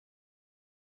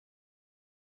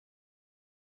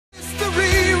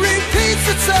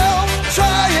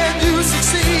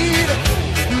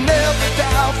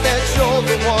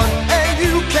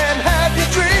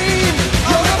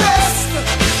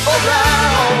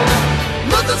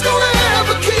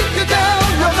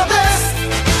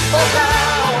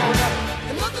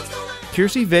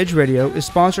Kiersey Veg Radio is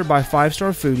sponsored by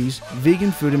 5-Star Foodies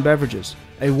Vegan Food and Beverages,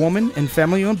 a woman and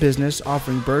family-owned business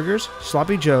offering burgers,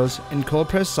 sloppy joes, and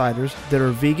cold-pressed ciders that are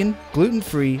vegan,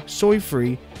 gluten-free,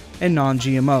 soy-free, and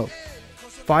non-GMO.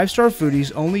 5-Star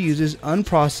Foodies only uses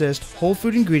unprocessed, whole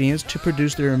food ingredients to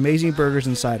produce their amazing burgers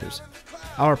and ciders.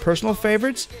 Our personal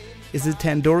favorites is the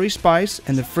tandoori spice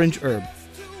and the French herb.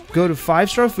 Go to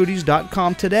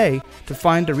 5starfoodies.com today to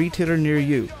find a retailer near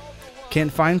you. Can't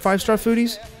find 5-Star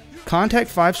Foodies? Contact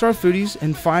 5-Star Foodies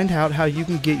and find out how you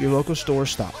can get your local store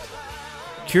stocked.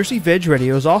 Kiersey Veg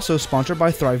Radio is also sponsored by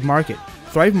Thrive Market.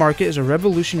 Thrive Market is a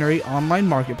revolutionary online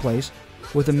marketplace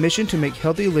with a mission to make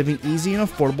healthy living easy and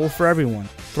affordable for everyone.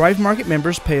 Thrive Market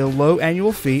members pay a low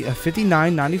annual fee of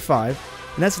 $59.95,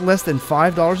 and that's less than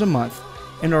 $5 a month,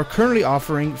 and are currently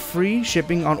offering free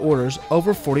shipping on orders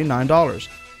over $49.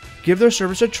 Give their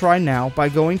service a try now by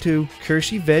going to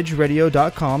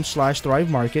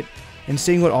KierseyVegRadio.com/ThriveMarket and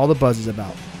seeing what all the buzz is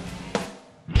about.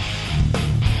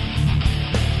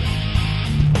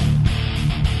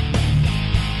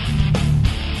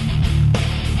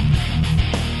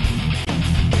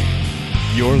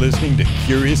 You're listening to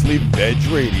Curiously Veg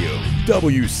Radio,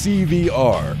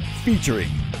 WCVR, featuring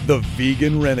the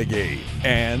Vegan Renegade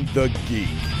and the Geek.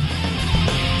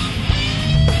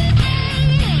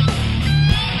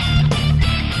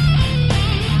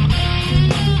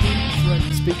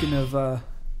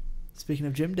 Speaking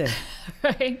of gym day,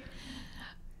 Right.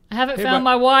 I haven't found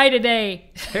my why today.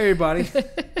 Hey everybody. Hey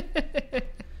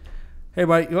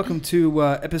everybody, welcome to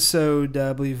episode,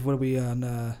 I believe, what are we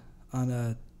on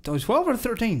 12 or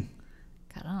 13?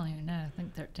 God, I don't even know. I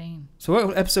think 13. So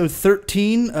welcome to episode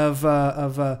 13 of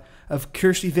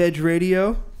Kiersey Veg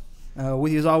Radio.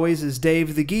 With you as always is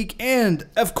Dave the Geek, and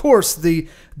of course the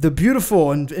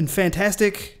beautiful and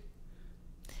fantastic.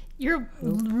 You're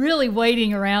really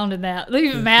waiting around in that. Look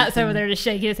at Matt's over there to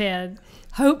shake his head.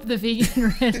 Hope the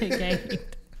Vegan Renegade.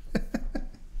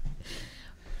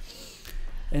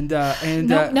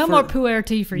 No more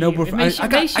puerty for you. I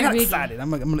got excited.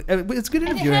 It's a good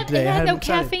interview today. It had no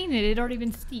caffeine in it. It had already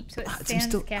been steeped, so it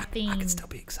stands caffeine. I can still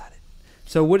be excited.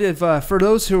 So, what if for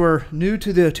those who are new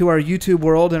to our YouTube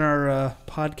world and our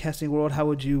podcasting world, how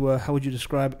would you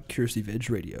describe Kiersey Veg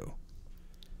Radio?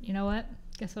 You know what?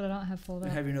 Guess what? I don't have pulled up.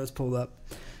 I have your notes pulled up.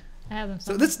 I have them.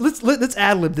 So let's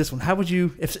ad lib this one. How would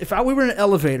you if we were in an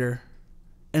elevator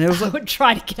and it was like, I would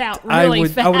try to get out really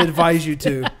fast. I would advise you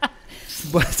to.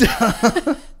 But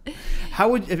how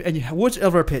would what's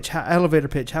elevator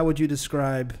pitch? How would you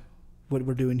describe what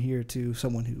we're doing here to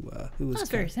someone who was? That's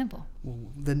very simple. Well,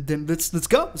 then let's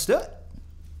go. Let's do it.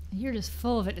 You're just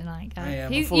full of it tonight, guys. I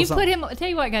am. You put him. I tell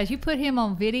you what, guys. You put him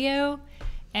on video,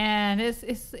 and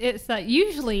it's like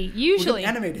usually. Well,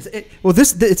 animated.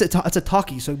 It's a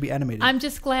talkie, so it'd be animated. I'm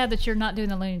just glad that you're not doing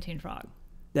the Looney Tune frog.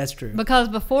 That's true. Because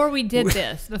before we did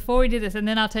this, and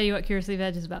then I'll tell you what Curiously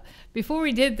Veg is about. Before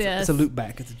we did this, it's a loop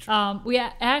back. This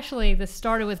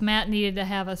started with Matt needed to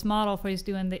have us model for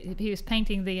he was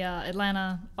painting the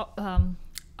Atlanta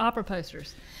opera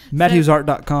posters.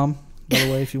 MattHughesArt.com, by the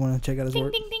way, if you want to check out his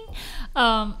work. Ding, ding,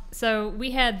 ding. So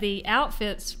we had the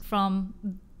outfits from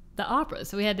the opera,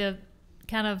 so we had to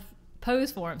kind of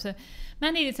pose for him. So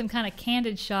Matt needed some kind of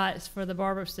candid shots for the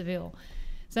Barber of Seville.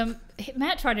 So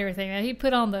Matt tried everything. He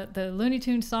put on the Looney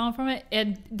Tunes song from it,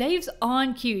 and Dave's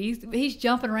on cue. He's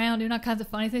jumping around, doing all kinds of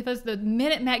funny things. The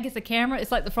minute Matt gets the camera,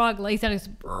 it's like the frog lays down. It's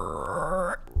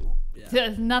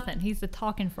nothing. He's the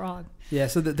talking frog. Yeah.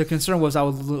 So the concern was I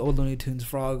was old Looney Tunes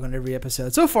frog on every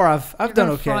episode. So far, I've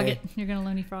done okay. Frog it. You're gonna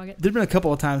Looney frog it. There's been a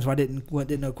couple of times where I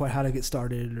didn't know quite how to get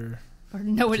started or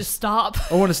know when to stop.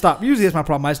 Or when to stop. Usually that's my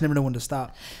problem. I just never know when to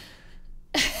stop.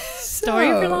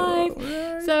 Story of your life.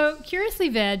 So Curiously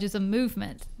Veg is a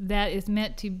movement that is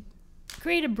meant to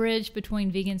create a bridge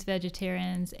between vegans,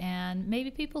 vegetarians, and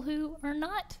maybe people who are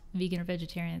not vegan or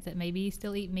vegetarians that maybe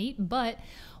still eat meat but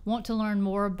want to learn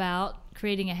more about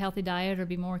creating a healthy diet or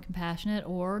be more compassionate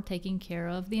or taking care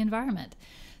of the environment.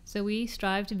 So we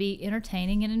strive to be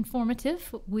entertaining and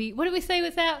informative. What did we say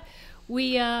with that?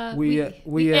 We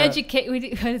educate. What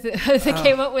is it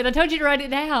came up with? I told you to write it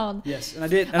down. Yes, and I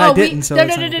did. And I didn't.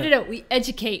 No. We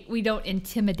educate. We don't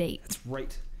intimidate. That's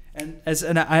right. And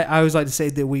I always like to say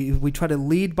that we try to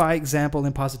lead by example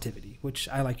and positivity, which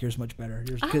I like yours much better.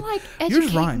 I like educating.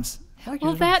 Yours rhymes.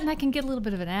 And I can get a little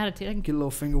bit of an attitude. I can get a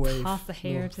little finger wave. Toss the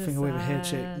hair to the finger wave, a head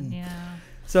shake. Yeah.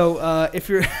 So if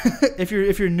you're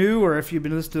new or if you've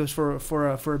been listening to us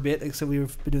for a bit, like I said,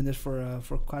 we've been doing this for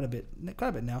quite a bit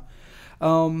now.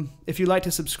 If you'd like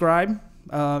to subscribe,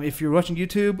 if you're watching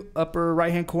YouTube, upper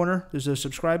right hand corner, there's a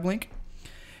subscribe link.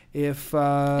 If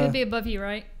it'd be above you,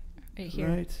 right here.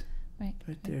 Right. Right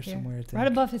there somewhere. I think. Right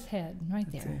above his head, right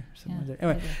there. Somewhere there.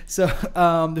 Anyway, so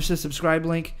there's a subscribe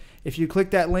link. If you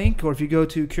click that link, or if you go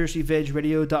to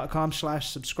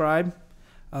CuriouslyVegRadio.com/subscribe,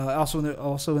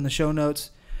 also in the show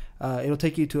notes, it'll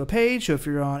take you to a page. So if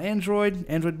you're on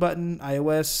Android button,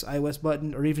 iOS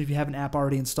button, or even if you have an app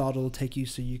already installed, it'll take you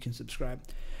so you can subscribe.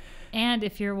 And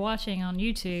if you're watching on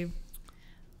YouTube,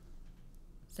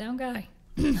 sound guy.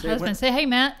 I was going to say, hey,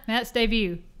 Matt's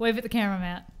debut. Wave at the camera,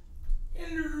 Matt.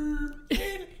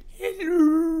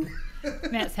 Hello.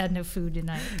 Matt's had no food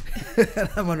tonight.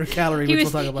 I'm under calorie, which we'll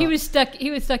talk about. He was stuck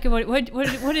in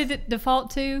what did it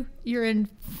default to? You're in.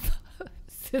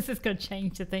 This is going to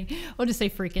change the thing. I'll just say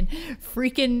freaking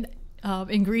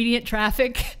ingredient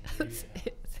traffic.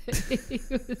 He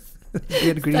was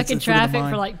stuck in traffic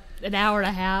for like an hour and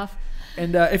a half.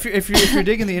 And if you're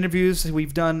digging the interviews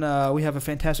we've done, we have a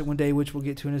fantastic one day, which we'll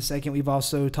get to in a second. We've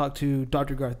also talked to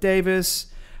Dr. Garth Davis.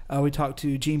 We talked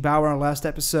to Gene Bauer on our last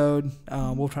episode.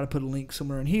 We'll try to put a link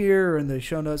somewhere in here or in the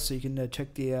show notes so you can check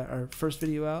our first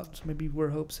video out. So maybe where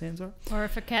Hope's hands are. Or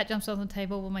if a cat jumps on the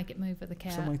table, we'll make it move with the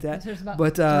cat. Something like that. There's about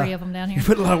 3 of them down here. You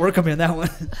put a lot of work on me on that one.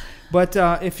 But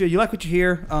if you like what you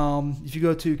hear, if you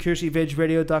go to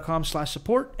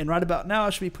CuriouslyVegRadio.com/support, and right about now I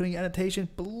should be putting an annotation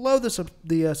below the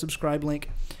subscribe link.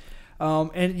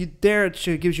 And there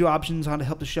it gives you options on how to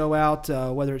help the show out,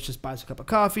 whether it's just buy us a cup of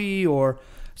coffee or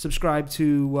subscribe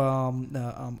to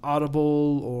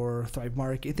Audible or Thrive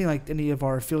Market, anything like any of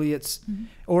our affiliates,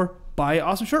 or buy an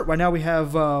awesome shirt. Right now we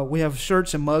have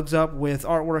shirts and mugs up with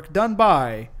artwork done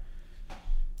by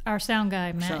our sound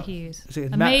guy, Matt Hughes.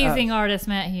 Amazing artist,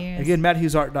 Matt Hughes. Again,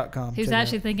 MattHughesArt.com. Who's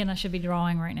actually thinking I should be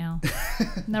drawing right now. Is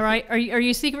that right? Are you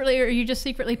just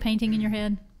secretly painting in your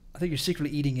head? I think you're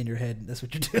secretly eating in your head. That's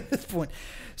what you're doing at this point.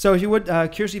 So if you would,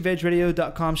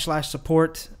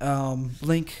 CuriouslyVegRadio.com/support,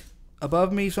 link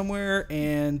above me somewhere,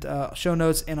 and show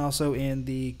notes, and also in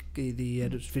the video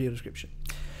description.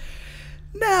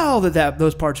 Now that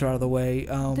those parts are out of the way,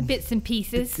 the bits and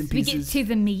pieces, we get to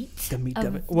the meat. The meat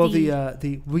of it. Well,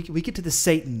 we get to the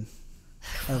Satan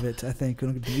of it. I think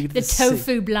we get the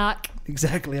tofu block.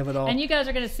 Exactly, of it all. And you guys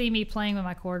are going to see me playing with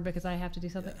my cord because I have to do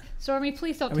something. Stormy,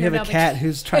 please don't. We have a cat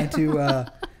who's trying to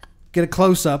get a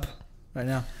close up right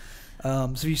now.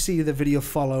 So if you see the video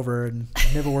fall over and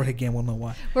never work again, we'll know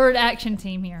why. We're an action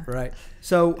team here. Right.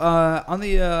 So on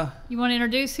the you want to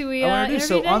introduce who we interviewed?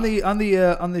 So on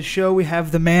the show we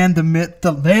have the man, the myth,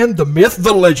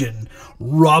 the legend,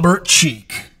 Robert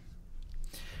Cheeke.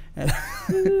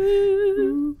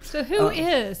 So who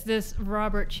is this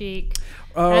Robert Cheeke?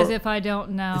 As if I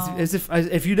don't know. As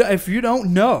if you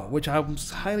don't know, which I'm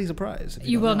highly surprised.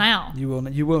 You will now. You will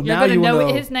now. You're going to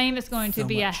know. His name is going to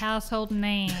be a household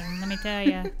name. Let me tell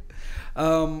you.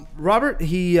 Robert,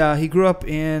 he grew up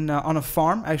on a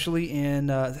farm actually in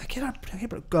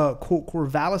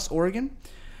Corvallis, Oregon.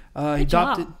 He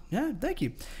adopted. Yeah, thank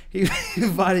you.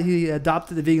 He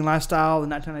adopted the vegan lifestyle in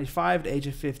 1995 at the age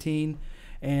of 15.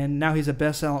 And now he's a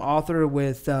best-selling author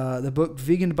with the book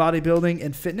Vegan Bodybuilding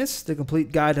and Fitness, The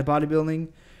Complete Guide to Bodybuilding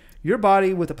Your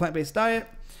Body with a Plant-Based Diet.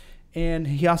 And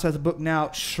he also has a book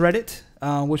now, Shred It,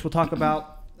 which we'll talk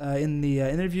about in the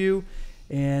interview.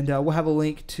 And we'll have a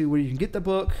link to where you can get the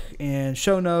book and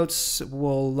show notes.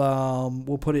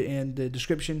 We'll put it in the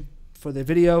description for the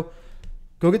video.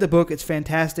 Go get the book. It's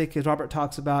fantastic. As Robert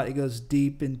talks about, it goes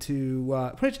deep into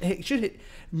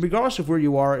regardless of where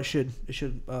you are, it should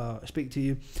speak to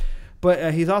you.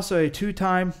 But he's also a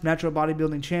 2-time natural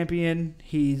bodybuilding champion.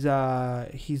 He's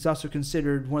also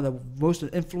considered one of the most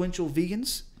influential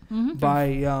vegans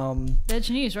by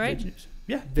Veg News, right? Veg News.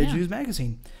 Yeah, Veg News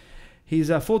magazine. He's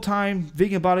a full-time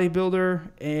vegan bodybuilder,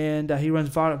 and he runs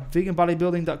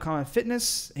veganbodybuilding.com and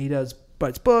fitness. He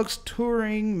writes books,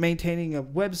 touring, maintaining a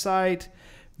website.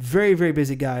 Very, very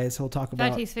busy guy, as he'll talk about.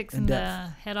 In fact, he's fixing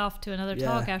to head off to another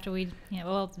talk after the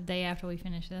day after we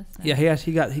finish this. So. Yeah,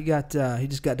 he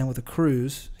just got done with a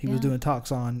cruise he was doing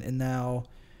talks on, and now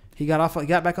he got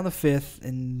back on the 5th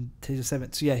and to the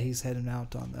 7th. So yeah, he's heading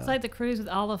out on It's like the cruise with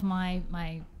all of my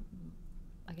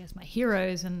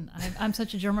heroes, and I'm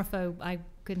such a germaphobe. I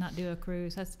could not do a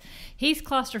cruise. He's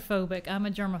claustrophobic. I'm a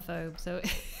germaphobe, so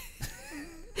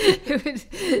it would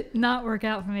not work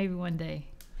out for maybe one day.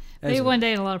 Maybe one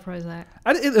day and a lot of Prozac.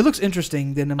 It looks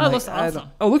interesting. Then it looks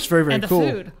awesome. It looks very, very cool. And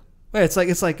the food. Yeah, it's one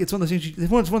of those things. It's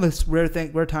one of those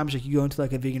rare times like you go into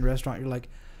like a vegan restaurant. You're like,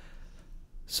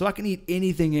 so I can eat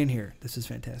anything in here. This is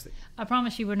fantastic. I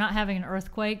promise you, we're not having an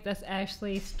earthquake. That's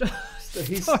actually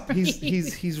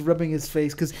he's rubbing his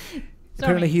face because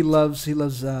apparently he loves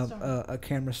a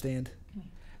camera stand.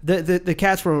 The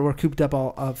cats were cooped up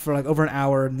all for like over an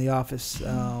hour in the office.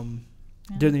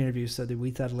 during the interview, so that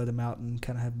we thought to let him out and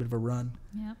kind of have a bit of a run.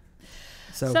 Yeah.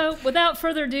 So without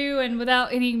further ado and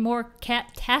without any more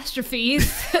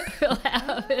catastrophes, we'll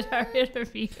have in our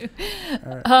interview.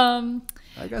 All right.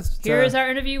 I guess here is our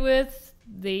interview with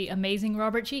the amazing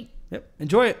Robert Cheeke. Yep.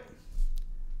 Enjoy it.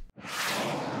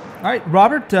 All right,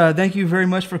 Robert, thank you very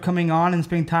much for coming on and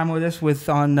spending time with us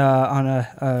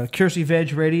on Curiously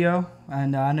Veg Radio.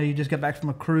 And I know you just got back from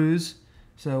a cruise,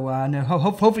 so I know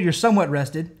hopefully you're somewhat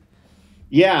rested.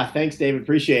 Yeah, thanks, David.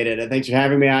 Appreciate it. And thanks for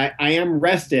having me. I am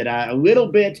rested, a little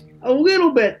bit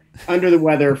under the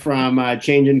weather from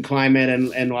changing climate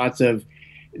and lots of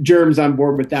germs on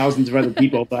board with thousands of other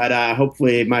people. But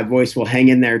hopefully my voice will hang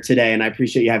in there today. And I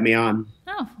appreciate you having me on.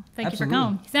 Oh, thank you for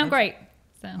coming. You sound great.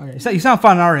 So. Okay. So you sound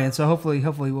fine on our end. So hopefully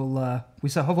hopefully you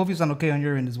sound okay on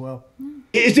your end as well.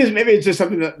 Maybe it's just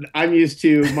something that I'm used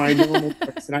to, my normal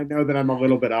voice, and I know that I'm a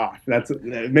little bit off. That's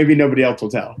maybe nobody else will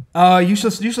tell. You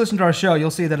should listen to our show.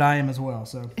 You'll see that I am as well.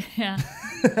 So yeah,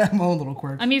 my own little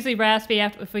quirk. I'm usually raspy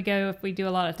if we do a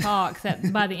lot of talks.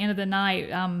 That by the end of the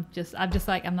night, I'm just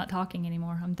like I'm not talking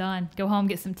anymore. I'm done. Go home,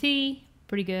 get some tea.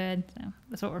 Pretty good. So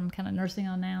that's what we're kind of nursing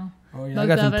on now. Oh yeah, I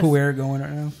got some poo air going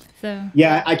right now. So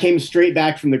yeah, I came straight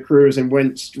back from the cruise and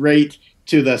went straight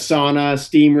to the sauna,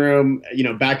 steam room,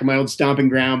 back in my old stomping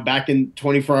ground, back in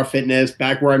 24-hour fitness,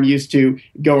 back where I'm used to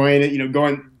going,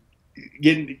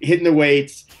 hitting the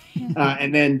weights,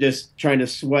 and then just trying to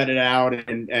sweat it out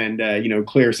and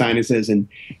clear sinuses and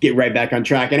get right back on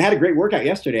track. And I had a great workout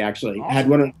yesterday, actually. Awesome. I had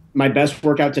one of my best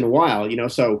workouts in a while,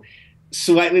 so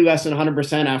slightly less than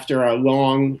 100% after a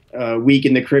long week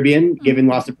in the Caribbean, giving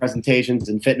lots of presentations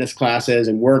and fitness classes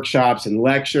and workshops and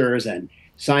lectures and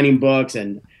signing books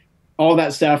and all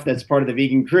that stuff that's part of the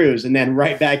vegan cruise, and then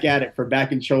right back at it for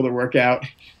back and shoulder workout,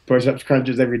 push-ups,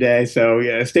 crunches every day. So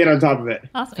yeah, stayed on top of it.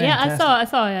 Awesome. Fantastic. Yeah, I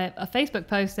saw a Facebook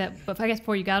post that, I guess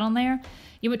before you got on there,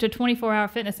 you went to a 24-hour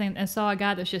fitness and saw a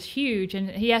guy that's just huge,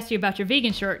 and he asked you about your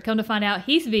vegan shirt. Come to find out,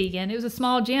 he's vegan. It was a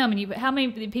small gym, and how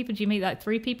many people did you meet? Like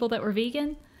 3 people that were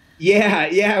vegan? Yeah,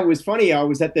 it was funny. I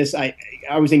was at this. I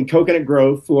was in Coconut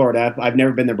Grove, Florida. I've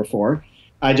never been there before.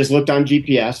 I just looked on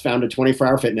GPS, found a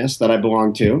 24-hour fitness that I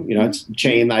belong to. It's a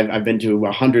chain. I've been to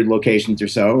 100 locations or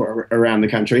so around the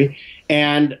country.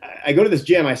 And I go to this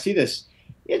gym. I see this.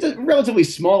 It's a relatively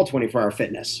small 24-hour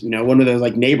fitness, one of those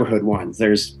like neighborhood ones.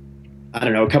 There's, I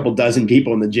don't know, a couple dozen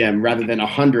people in the gym rather than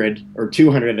 100 or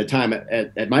 200 at a time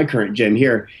at my current gym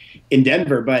here in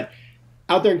Denver. But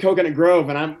out there in Coconut Grove,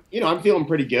 and I'm feeling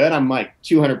pretty good. I'm like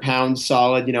 200 pounds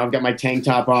solid. I've got my tank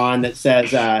top on that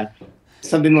says,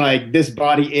 something like "This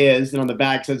body is," and on the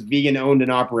back says "Vegan owned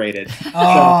and operated."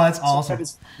 Oh, that's awesome! So I have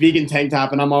this vegan tank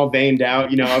top, and I'm all veined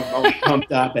out. I'm all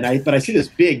pumped up, but I see this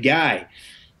big guy,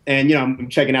 and I'm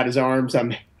checking out his arms.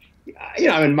 I'm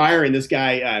admiring this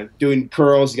guy doing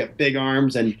curls. He's got big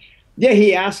arms, and yeah,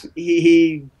 he asked.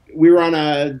 We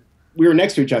were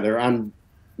next to each other on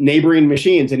neighboring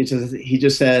machines, and he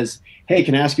just says, "Hey,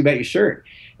 can I ask you about your shirt?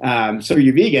 So are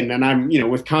you vegan?" And I'm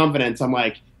with confidence, I'm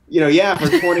like, yeah, for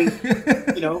 20,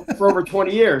 for over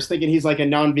 20 years, thinking he's like a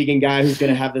non-vegan guy who's going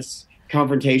to have this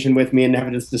confrontation with me and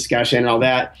having this discussion and all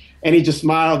that. And he just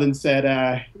smiled and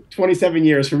said, 27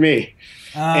 years for me.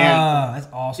 That's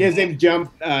awesome. His name's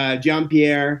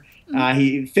Jean-Pierre.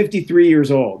 He's 53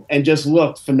 years old and just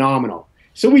looked phenomenal.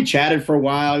 So we chatted for a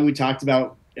while. We talked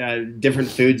about different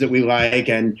foods that we like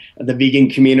and the vegan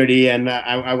community. And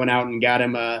I went out and got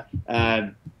him a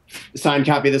signed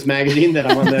copy of this magazine that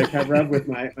I'm on the cover of with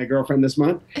my girlfriend this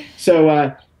month.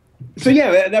 So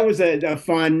yeah, that was a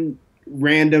fun,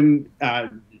 random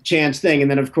chance thing.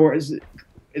 And then, of course,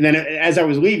 as I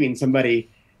was leaving, somebody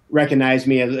recognized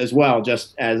me as well,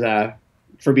 just as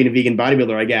for being a vegan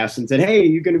bodybuilder, I guess, and said, "Hey,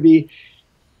 you're going to be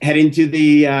heading to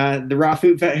the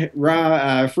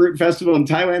raw fruit festival in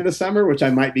Thailand this summer," which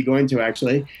I might be going to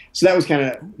actually. So that was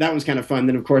kind of fun.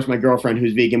 Then of course my girlfriend,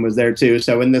 who's vegan, was there too.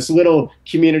 So in this little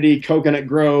community, Coconut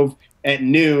Grove, at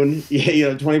noon,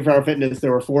 24-hour fitness,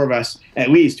 there were 4 of us at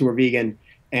least who were vegan.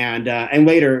 And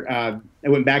later I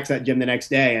went back to that gym the next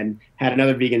day and had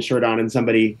another vegan shirt on, and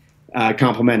somebody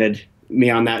complimented me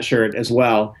on that shirt as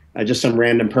well. Just some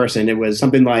random person. It was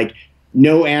something like,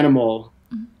 "No animal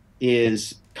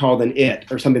is called an it,"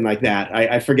 or something like that.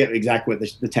 I forget exactly what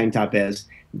the tank top is,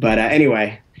 but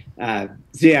anyway, so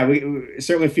yeah, we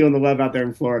certainly feeling the love out there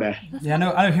in Florida. Yeah, I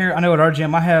know at our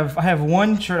gym, I have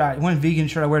one vegan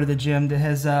shirt I wear to the gym that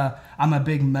has I'm a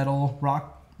big metal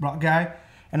rock guy,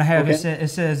 and I have it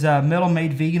says metal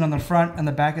made vegan on the front, and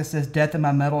the back it says "Death in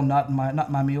my metal, not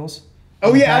my meals."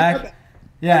 Oh yeah,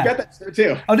 Yeah. I got that shirt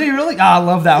too. Oh, do you really? Oh, I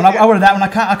love that one. I wear that one. I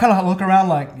kind of look around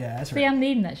like, yeah, that's right. See, I'm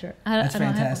needing that shirt. That's I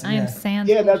don't fantastic. have one. I am sans.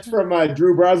 Yeah, that's from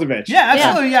Drew Brozovich. Yeah,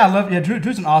 absolutely. Yeah, I love. Yeah,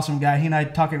 Drew's an awesome guy. He and I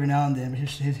talk every now and then. But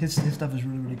his stuff is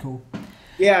really, really cool.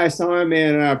 Yeah, I saw him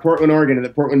in Portland, Oregon at the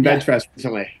Portland Bench Fest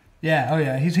recently. Yeah. Oh,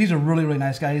 yeah. He's a really, really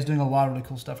nice guy. He's doing a lot of really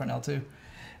cool stuff right now too.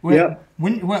 When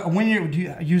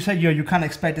you said you're kind of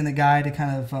expecting the guy to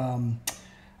kind of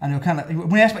I know kind of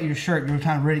when you asked about your shirt, you were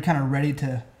kind of ready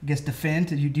to I guess defend.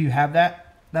 Do you have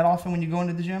that often when you go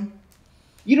into the gym?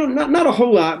 Not a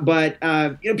whole lot, but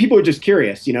people are just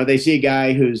curious. They see a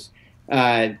guy who's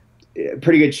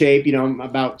pretty good shape. I'm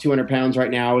about 200 pounds right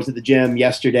now. I was at the gym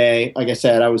yesterday. Like I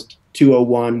said, I was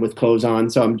 201 with clothes on,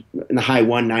 so I'm in the high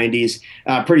 190s.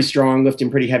 Pretty strong,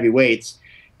 lifting pretty heavy weights.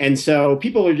 And so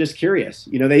people are just curious.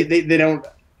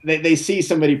 They see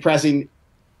somebody pressing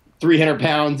 300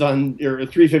 pounds on or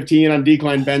 315 on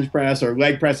decline bench press, or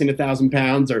leg pressing 1,000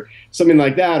 pounds or something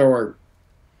like that. Or,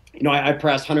 I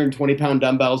press 120 pound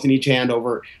dumbbells in each hand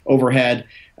overhead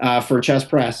for chest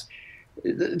press.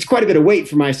 It's quite a bit of weight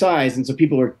for my size. And so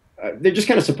people are, they're just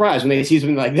kind of surprised when they see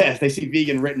something like this. They see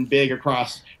vegan written big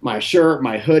across my shirt,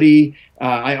 my hoodie.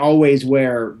 I always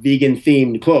wear vegan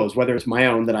themed clothes, whether it's my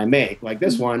own that I make, like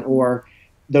this one, or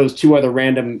those 2 other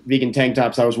random vegan tank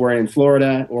tops I was wearing in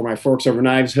Florida, or my Forks Over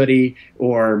Knives hoodie,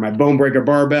 or my Bone Breaker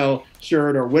barbell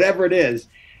shirt, or whatever it is.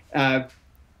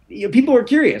 People are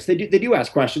curious. They do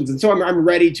ask questions. And so I'm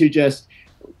ready to just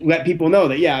let people know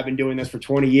that, I've been doing this for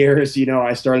 20 years.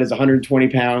 I started as 120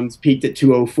 pounds, peaked at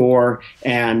 204,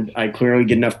 and I clearly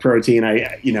get enough protein.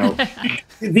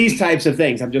 These types of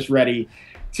things. I'm just ready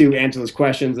to answer those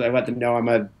questions. I let them know I'm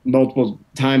a multiple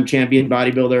time champion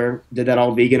bodybuilder, did that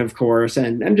all vegan, of course,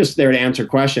 and I'm just there to answer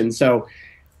questions. So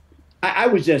I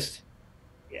was just,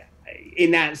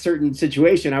 in that certain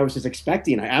situation, I was just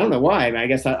expecting, I don't know why, I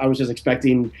guess I was just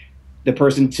expecting the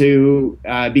person to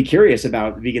be curious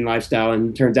about the vegan lifestyle,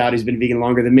 and turns out he's been vegan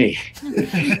longer than me.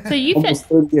 So you almost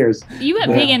 30 years. You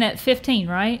went vegan at 15,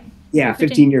 right? Yeah,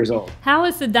 15 years old. How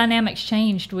has the dynamics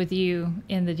changed with you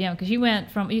in the gym? Because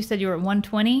you said you were at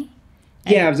 120?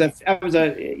 Yeah, I was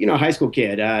a high school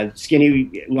kid,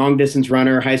 skinny, long distance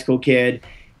runner, high school kid.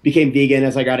 Became vegan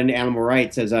as I got into animal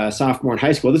rights as a sophomore in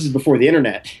high school. This is before the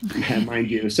internet,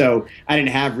 mind you. So I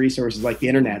didn't have resources like the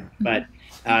internet, but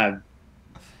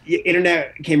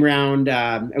internet came around,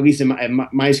 at least in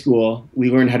my school,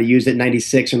 we learned how to use it in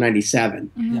 96 or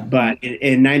 97. Mm-hmm. Yeah. But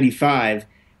in 95,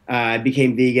 I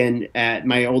became vegan.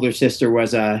 My older sister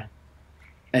was a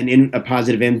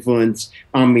positive influence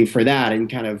on me for that, and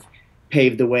kind of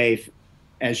paved the way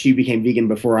as she became vegan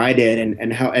before I did,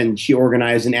 and she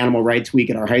organized an animal rights week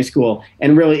at our high school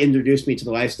and really introduced me to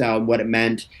the lifestyle and what it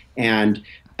meant, and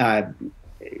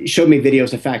showed me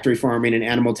videos of factory farming and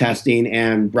animal testing,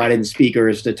 and brought in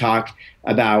speakers to talk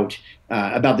about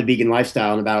the vegan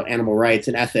lifestyle and about animal rights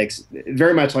and ethics,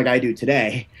 very much like I do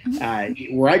today,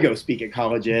 where I go speak at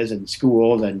colleges and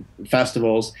schools and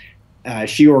festivals.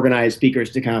 She organized speakers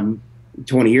to come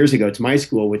 20 years ago to my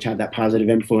school, which had that positive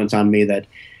influence on me that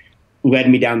led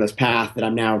me down this path that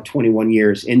I'm now 21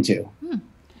 years into.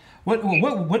 What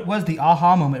was the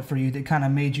aha moment for you that kind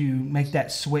of made you make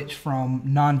that switch from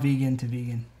non-vegan to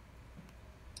vegan?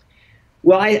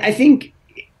 Well, I think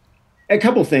a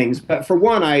couple things. But for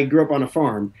one, I grew up on a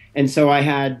farm, and so I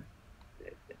had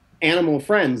animal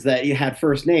friends that had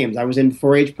first names. I was in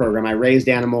 4-H program. I raised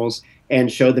animals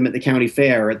and showed them at the county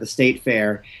fair, at the state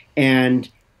fair. And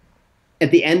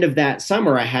at the end of that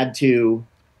summer, I had to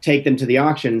take them to the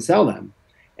auction and sell them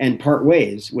and part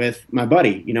ways with my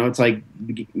buddy. It's like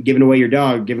giving away your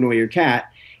dog, giving away your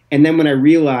cat. And then when I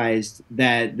realized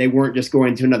that they weren't just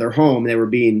going to another home, they were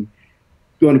going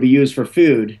to be used for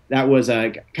food, that was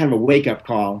a kind of a wake-up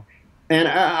call. And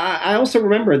I also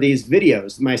remember these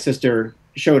videos my sister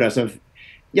showed us of,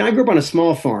 I grew up on a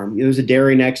small farm. There was a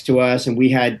dairy next to us, and we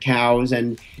had cows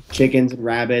and chickens and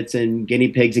rabbits and guinea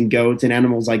pigs and goats and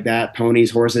animals like that,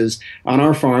 ponies, horses on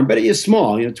our farm. But it is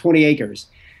small, 20 acres.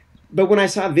 But when I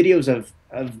saw videos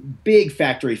of big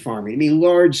factory farming,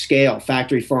 large-scale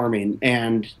factory farming,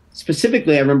 and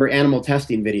specifically I remember animal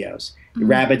testing videos,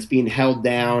 rabbits being held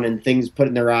down and things put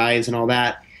in their eyes and all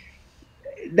that,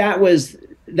 that was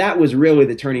really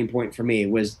the turning point for me,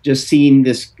 was just seeing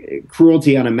this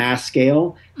cruelty on a mass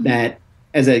scale that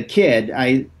as a kid,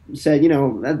 I said,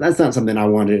 that's not something I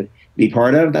want to be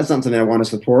part of. That's not something I want to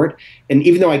support. And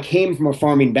even though I came from a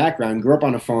farming background, grew up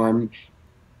on a farm,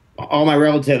 all my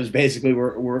relatives basically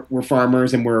were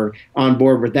farmers and were on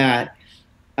board with that,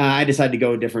 I decided to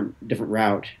go a different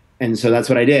route. And so that's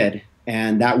what I did.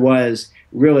 And that was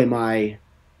really my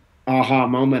aha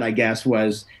moment, I guess,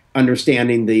 was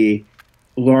understanding the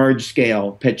large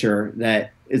scale picture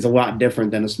that is a lot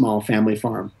different than a small family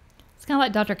farm. It's kind of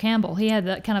like Dr. Campbell. He had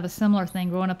that kind of a similar thing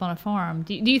growing up on a farm.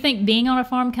 Do you think being on a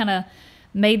farm kind of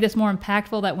made this more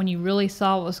impactful, that when you really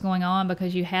saw what was going on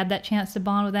because you had that chance to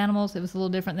bond with animals, it was a little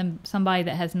different than somebody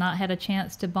that has not had a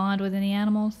chance to bond with any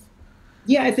animals?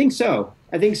 Yeah, I think so.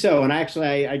 And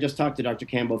actually, I just talked to Dr.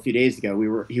 Campbell a few days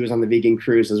ago. He was on the vegan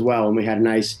cruise as well, and we had a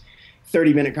nice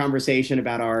 30-minute conversation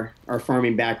about our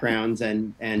farming backgrounds,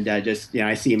 and just,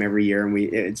 I see him every year, and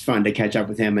it's fun to catch up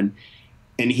with him,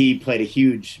 and he played a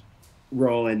huge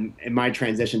role in my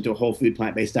transition to a whole food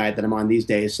plant-based diet that I'm on these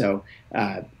days. So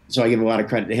I give a lot of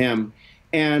credit to him,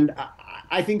 and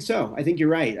I think so. I think you're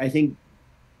right. I think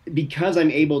because I'm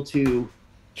able to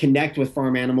connect with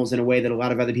farm animals in a way that a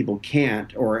lot of other people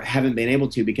can't or haven't been able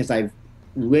to, because I've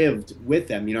lived with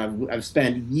them. I've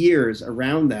spent years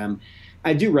around them.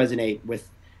 I do resonate with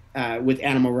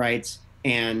animal rights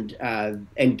and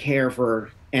care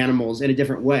for animals in a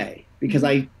different way, because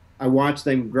I watch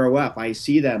them grow up. I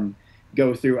see them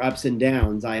go through ups and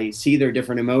downs. I see their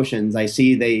different emotions. I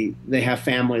see they have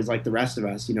families like the rest of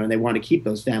us, and they want to keep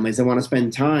those families. They want to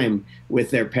spend time with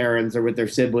their parents or with their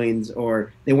siblings,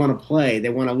 or they want to play. They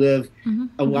want to live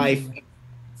a life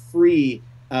free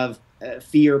of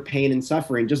fear, pain, and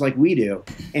suffering, just like we do.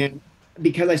 And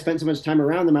because I spent so much time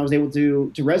around them, I was able to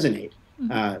resonate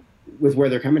with where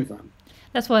they're coming from.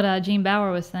 That's what Gene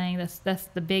Bauer was saying. That's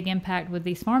the big impact with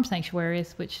these farm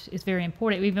sanctuaries, which is very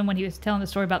important. Even when he was telling the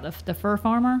story about the fur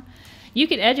farmer, you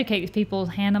could educate these people,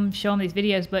 show them these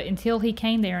videos, but until he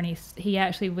came there and he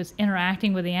actually was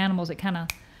interacting with the animals, it kind of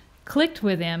clicked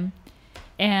with him.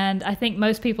 And I think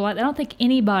most people, I don't think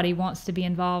anybody wants to be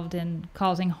involved in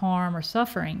causing harm or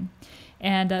suffering.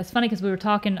 And it's funny because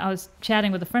I was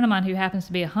chatting with a friend of mine who happens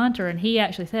to be a hunter, and he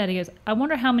actually said, he goes, I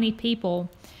wonder how many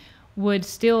people would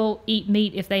still eat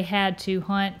meat if they had to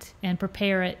hunt and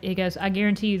prepare it. He goes, I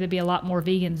guarantee you there'd be a lot more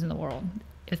vegans in the world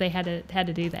if they had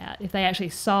to do that, if they actually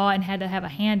saw and had to have a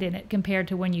hand in it, compared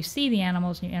to when you see the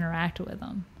animals and you interact with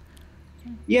them.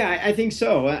 Yeah, I think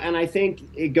so. And I think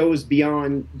it goes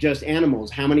beyond just animals.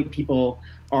 How many people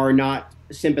are not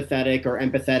sympathetic or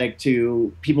empathetic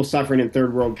to people suffering in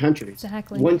third world countries?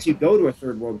 Exactly. Once you go to a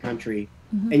third world country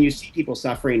and you see people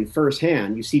suffering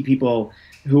firsthand, you see people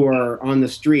who are on the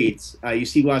streets, you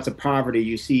see lots of poverty,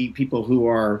 you see people who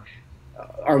are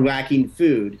lacking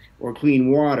food or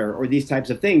clean water or these types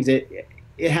of things, it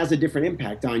has a different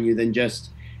impact on you than just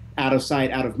out of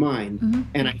sight, out of mind.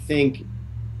 And I think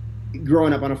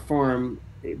growing up on a farm,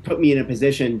 it put me in a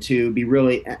position to be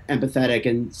really empathetic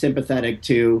and sympathetic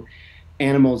to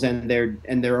animals and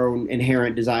their own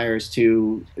inherent desires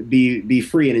to be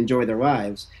free and enjoy their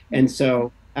lives. And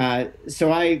so I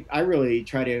really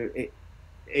try to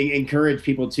encourage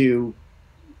people to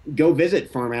go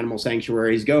visit farm animal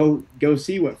sanctuaries, go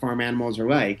see what farm animals are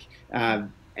like,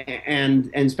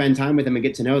 and spend time with them and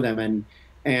get to know them.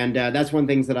 And that's one of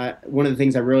the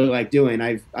things I really like doing.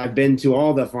 I've been to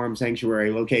all the farm sanctuary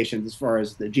locations, as far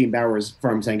as the Gene Bauer's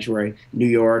farm sanctuary, New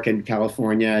York and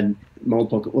California, and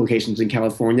multiple locations in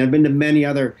California. I've been to many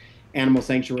other animal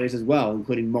sanctuaries as well,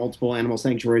 including multiple animal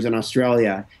sanctuaries in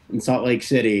Australia, in Salt Lake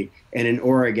City, and in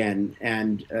Oregon,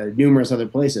 and numerous other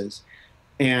places.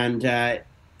 And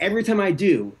every time I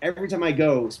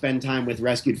go spend time with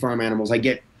rescued farm animals, I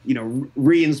get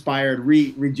re-inspired,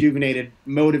 rejuvenated,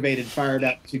 motivated, fired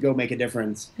up to go make a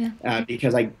difference.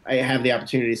 Because I have the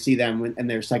opportunity to see them in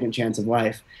their second chance of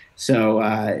life. So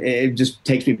it just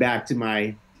takes me back to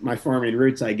my farming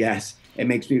roots, I guess. It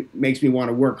makes me want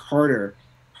to work harder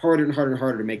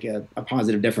to make a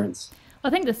positive difference.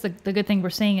 Well, I think that's the good thing we're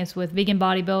seeing is with vegan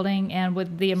bodybuilding and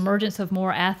with the emergence of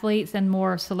more athletes and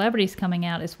more celebrities coming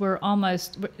out, is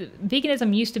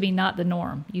veganism used to be not the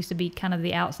norm, used to be kind of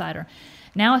the outsider.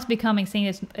 Now it's becoming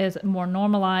seen as more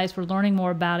normalized. We're learning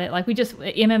more about it. Like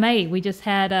MMA, we just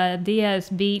had Diaz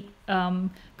beat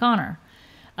Conor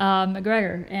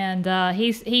McGregor, and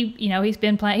he's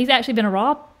actually been a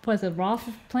raw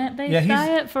plant-based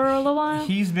diet for a little while.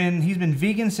 He's been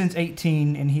vegan since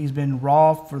 18, and he's been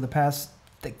raw for the past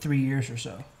 3 years or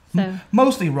so.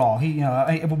 Mostly raw. He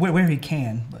where he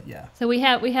can, but yeah. So we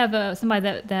have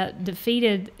somebody that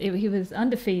defeated. He was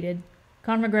undefeated.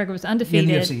 Conor McGregor was undefeated.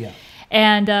 In the UFC, yeah.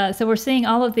 And so we're seeing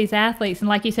all of these athletes, and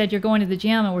like you said, you're going to the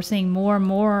gym, and we're seeing more and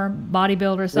more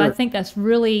bodybuilders. So I think that's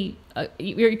really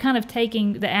you're kind of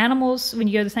taking the animals when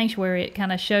you go to the sanctuary. It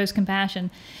kind of shows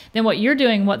compassion. Then what you're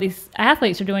doing, what these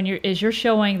athletes are doing, is you're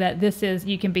showing that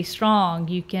you can be strong,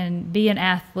 you can be an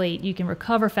athlete, you can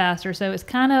recover faster. So it's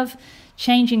kind of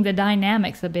changing the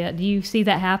dynamics a bit. Do you see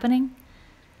that happening?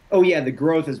 Oh yeah, the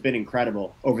growth has been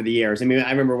incredible over the years. I mean,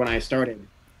 I remember when I started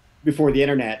before the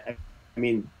internet.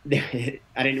 mean,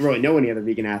 I didn't really know any other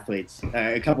vegan athletes.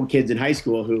 A couple kids in high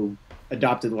school who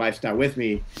adopted the lifestyle with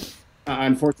me.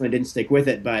 Unfortunately, didn't stick with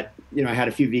it, but I had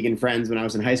a few vegan friends when I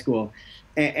was in high school,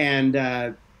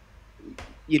 and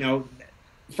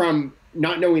from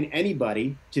not knowing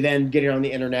anybody to then getting on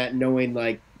the internet and knowing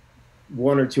like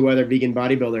one or two other vegan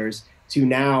bodybuilders to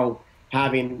now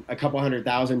having a couple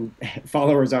 100,000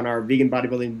 followers on our vegan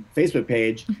bodybuilding Facebook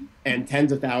page and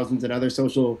tens of thousands in other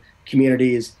social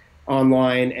communities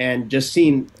online, and just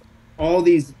seeing all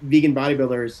these vegan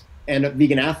bodybuilders and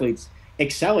vegan athletes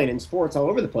excelling in sports all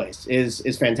over the place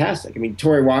is fantastic. I mean,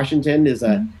 Torrey Washington is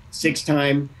a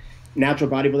 6-time natural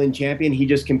bodybuilding champion. He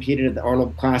just competed at the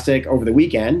Arnold Classic over the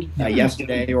weekend,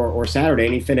 yesterday or Saturday,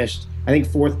 and he finished, I think,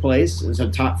 4th place, so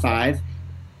top 5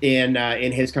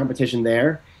 in his competition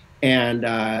there. And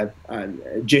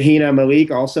Jahina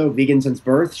Malik, also vegan since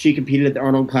birth, she competed at the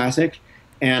Arnold Classic,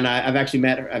 and I've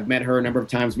met her a number of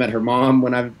times. Met her mom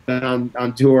when I've been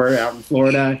on tour out in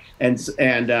Florida, and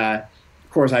of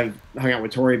course I've hung out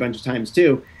with Tori a bunch of times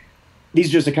too. These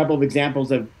are just a couple of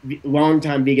examples of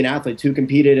longtime vegan athletes who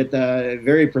competed at the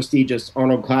very prestigious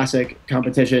Arnold Classic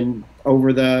competition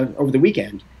over the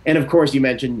weekend. And of course, you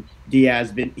mentioned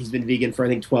Diaz. He's been vegan for I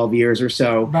think 12 years or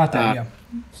so. About that,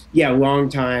 yeah, long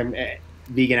time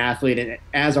vegan athlete, and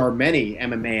as are many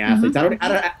MMA athletes. I don't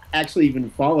actually even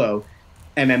follow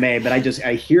MMA, but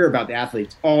I hear about the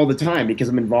athletes all the time because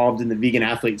I'm involved in the vegan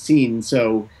athlete scene.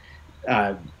 So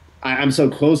I'm so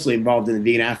closely involved in the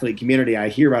vegan athlete community. I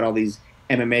hear about all these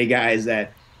MMA guys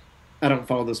that I don't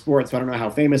follow the sports, so I don't know how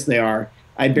famous they are.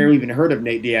 I barely even heard of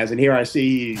Nate Diaz, and here I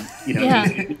see, he's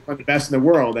one of the best in the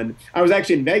world. And I was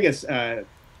actually in Vegas a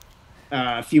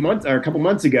couple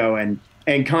months ago,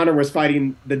 and Conor was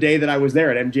fighting the day that I was there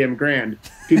at MGM Grand.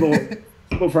 People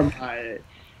from I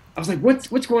was like, what's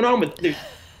going on with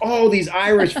all these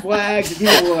Irish flags? And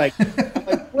people were like,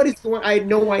 what is going on? I had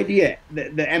no idea the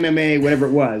MMA, whatever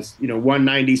it was,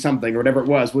 190 something or whatever it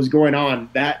was going on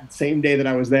that same day that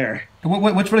I was there.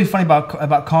 What's really funny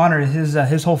about Conor is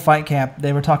his whole fight camp.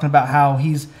 They were talking about how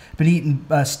he's been eating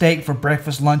steak for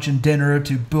breakfast, lunch, and dinner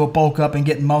to bulk up and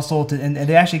get muscle. And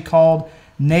they actually called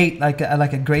Nate like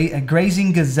a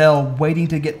grazing gazelle waiting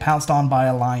to get pounced on by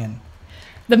a lion.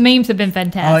 The memes have been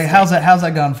fantastic. How's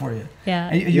that gone for you?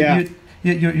 Yeah.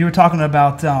 You were talking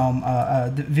about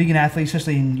the vegan athletes,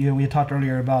 especially we talked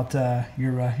earlier about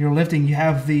your lifting. You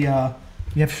have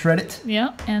Shred It.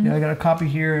 Yeah, and I got a copy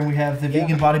here, and we have the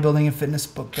Vegan Bodybuilding and Fitness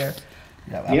book there.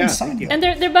 And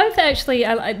they're both actually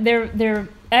they're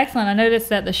excellent. I noticed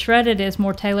that the Shredded is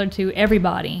more tailored to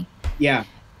everybody. Yeah.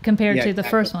 Compared to the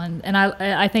first one, and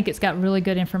I think it's got really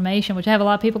good information, which I have a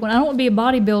lot of people going, I don't want to be a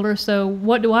bodybuilder, so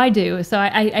what do I do? So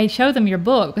I show them your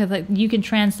book because you can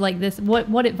translate this.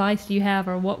 What advice do you have,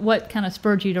 or what kind of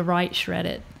spurred you to write Shred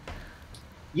It?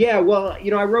 Yeah, well,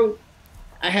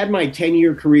 I had my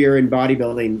 10-year career in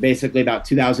bodybuilding, basically about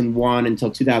 2001 until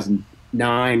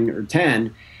 2009 or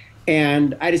 10,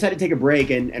 and I decided to take a break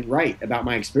and write about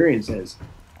my experiences.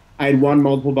 I had won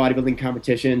multiple bodybuilding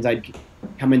competitions. I'd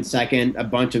come in second a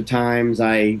bunch of times.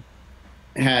 I'd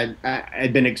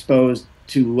been exposed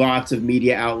to lots of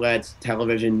media outlets,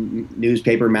 television,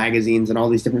 newspaper, magazines, and all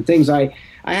these different things. I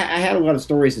had a lot of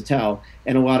stories to tell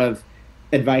and a lot of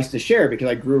advice to share because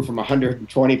I grew from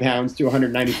 120 pounds to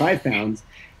 195 pounds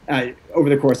over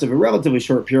the course of a relatively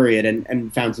short period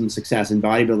and found some success in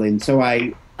bodybuilding. So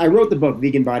I wrote the book,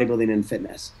 Vegan Bodybuilding and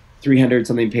Fitness,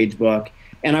 300-something page book.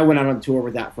 And I went out on tour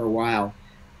with that for a while.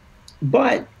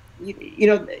 But,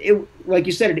 like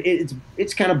you said,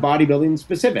 it's kind of bodybuilding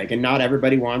specific, and not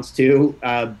everybody wants to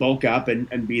bulk up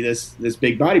and be this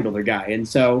big bodybuilder guy. And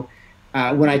so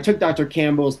when I took Dr.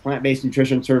 Campbell's plant-based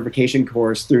nutrition certification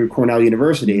course through Cornell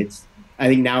University, it's I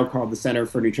think now called the Center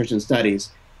for Nutrition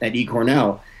Studies at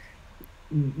eCornell,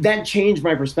 that changed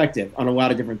my perspective on a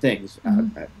lot of different things.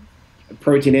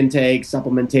 Protein intake,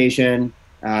 supplementation,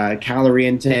 calorie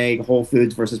intake, whole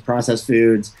foods versus processed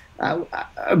foods,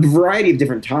 a variety of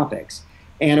different topics.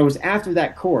 And it was after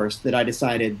that course that I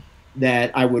decided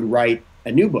that I would write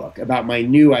a new book about my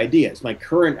new ideas, my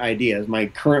current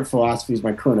philosophies,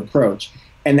 my current approach.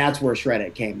 And that's where Shred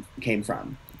It came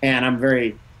from. And I'm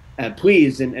very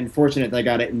pleased and fortunate that I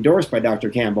got it endorsed by Dr.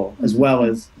 Campbell, as well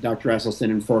as Dr. Esselstyn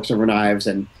and Forks Over Knives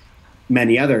and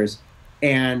many others.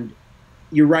 And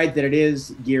you're right that it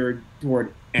is geared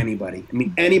toward anybody. I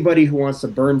mean, anybody who wants to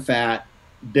burn fat,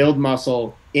 build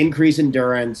muscle, increase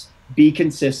endurance, be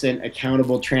consistent,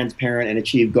 accountable, transparent, and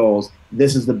achieve goals.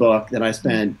 This is the book that I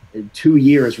spent 2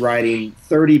 years writing,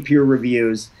 30 peer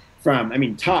reviews from,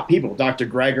 top people, Dr.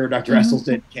 Greger, Dr.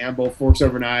 Esselstyn, Campbell, Forks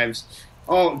Over Knives,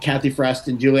 all Kathy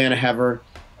Freston, Juliana Hever,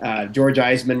 George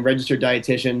Eisman, registered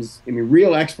dietitians. I mean,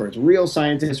 real experts, real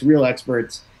scientists, real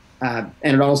experts. And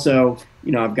it also,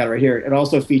 I've got it right here. It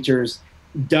also features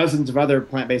dozens of other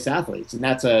plant-based athletes, and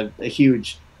that's a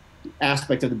huge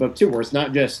aspect of the book too, where it's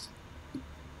not just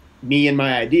me and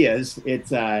my ideas.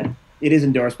 It is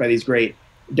endorsed by these great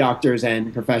doctors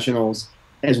and professionals,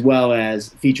 as well as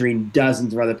featuring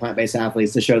dozens of other plant-based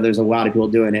athletes to show there's a lot of people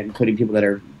doing it, including people that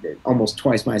are almost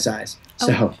twice my size.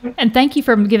 So, and thank you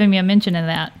for giving me a mention in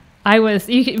that.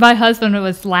 My husband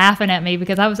was laughing at me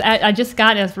because I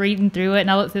was reading through it,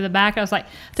 and I looked through the back. I was like,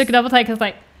 took a double take. I was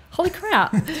like, holy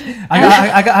crap!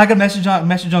 I got a message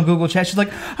on Google Chat. She's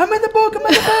like, I'm in the book.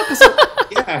 It's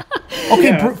like, yeah. Okay,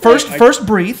 Yeah. First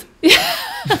breathe.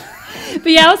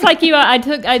 But yeah, I was like you. I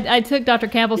took Dr.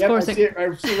 Campbell's course. I see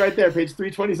it right there, page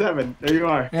 327. There you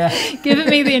are. Yeah. Giving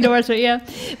me the endorsement, yeah.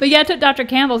 But yeah, I took Dr.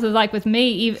 Campbell's. Is like with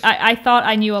me, I thought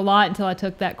I knew a lot until I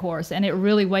took that course, and it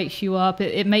really wakes you up.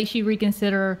 It makes you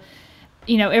reconsider.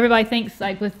 Everybody thinks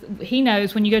he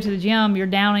knows when you go to the gym, you're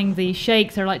downing the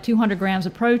shakes. They're like 200 grams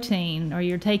of protein, or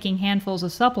you're taking handfuls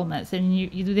of supplements, and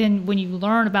you then when you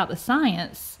learn about the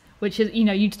science, which is,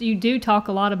 you do talk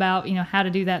a lot about, how to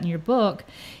do that in your book.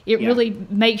 It really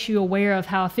makes you aware of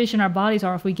how efficient our bodies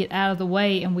are if we get out of the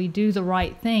way and we do the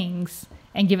right things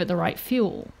and give it the right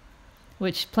fuel,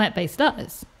 which plant-based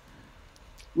does.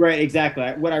 Right, exactly.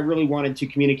 What I really wanted to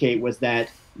communicate was that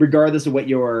regardless of what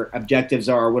your objectives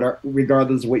are,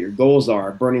 regardless of what your goals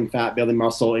are, burning fat, building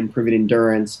muscle, improving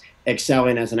endurance,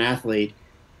 excelling as an athlete,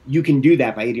 you can do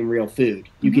that by eating real food.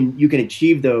 You can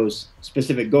achieve those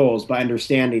specific goals by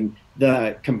understanding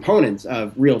the components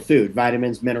of real food: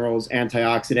 vitamins, minerals,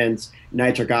 antioxidants,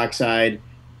 nitric oxide,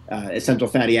 essential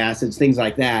fatty acids, things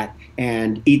like that,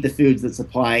 and eat the foods that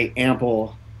supply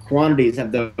ample quantities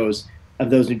of those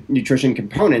nutrition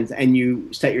components, and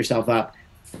you set yourself up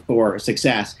for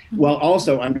success, while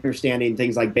also understanding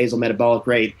things like basal metabolic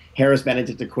rate,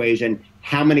 Harris-Benedict equation.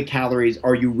 How many calories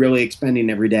are you really expending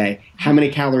every day? How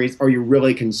many calories are you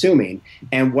really consuming?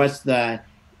 And what's the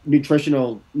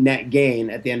nutritional net gain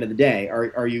at the end of the day?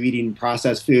 Are you eating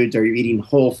processed foods? Are you eating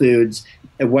whole foods?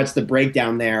 And what's the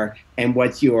breakdown there? And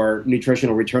what's your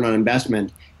nutritional return on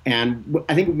investment? And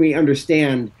I think when we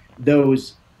understand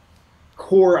those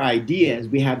core ideas,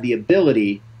 we have the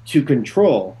ability to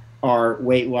control our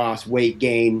weight loss, weight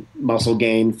gain, muscle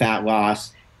gain, fat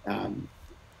loss,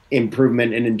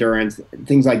 improvement in endurance,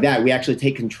 things like that. We actually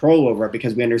take control over it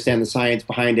because we understand the science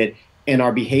behind it, and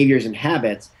our behaviors and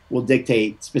habits will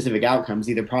dictate specific outcomes,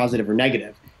 either positive or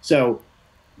negative. So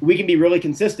we can be really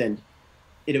consistent.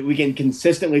 We can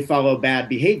consistently follow bad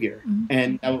behavior,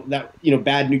 and that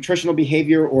bad nutritional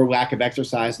behavior or lack of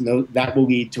exercise, and that will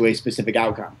lead to a specific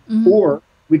outcome. Or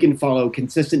we can follow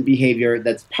consistent behavior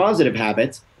that's positive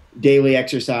habits, daily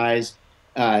exercise,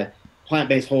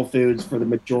 plant-based whole foods for the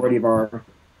majority of our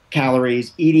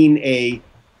calories, eating a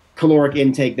caloric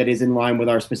intake that is in line with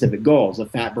our specific goals of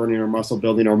fat burning or muscle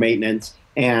building or maintenance,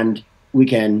 and we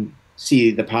can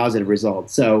see the positive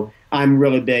results. So I'm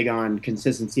really big on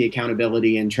consistency,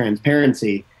 accountability, and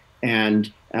transparency,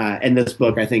 and this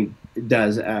book, I think,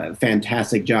 does a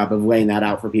fantastic job of laying that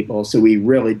out for people, so we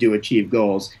really do achieve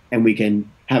goals, and we can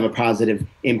have a positive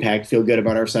impact, feel good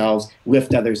about ourselves,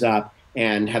 lift others up,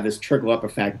 and have this trickle-up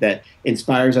effect that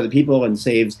inspires other people and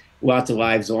saves lots of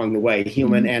lives along the way,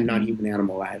 human and non-human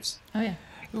animal lives. Oh, yeah.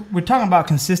 We're talking about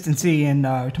consistency, and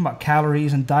we're talking about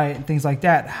calories and diet and things like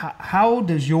that. How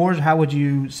would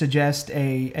you suggest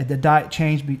the diet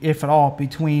change, if at all,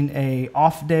 between a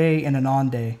off day and an on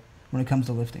day when it comes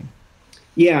to lifting?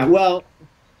 Yeah, well,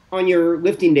 on your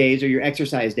lifting days or your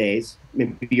exercise days,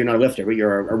 maybe you're not a lifter, but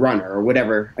you're a runner or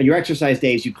whatever. On your exercise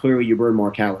days, you burn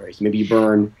more calories. Maybe you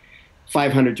burn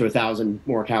 500 to 1,000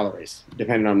 more calories,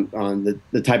 depending on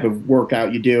the type of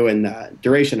workout you do and the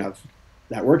duration of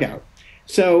that workout.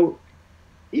 So,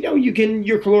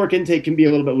 your caloric intake can be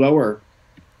a little bit lower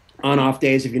on off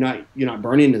days if you're not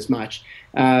burning as much.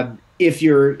 If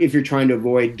you're trying to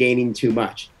avoid gaining too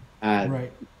much,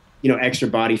 Right. Extra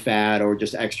body fat or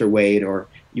just extra weight, or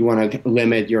you want to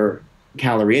limit your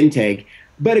calorie intake.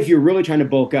 But if you're really trying to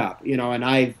bulk up, and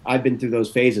I've been through those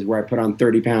phases where I put on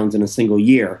 30 pounds in a single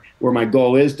year, where my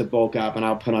goal is to bulk up and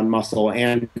I'll put on muscle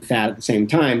and fat at the same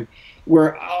time,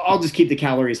 where I'll just keep the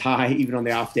calories high even on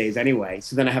the off days anyway.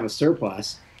 So then I have a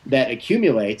surplus that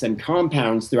accumulates and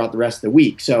compounds throughout the rest of the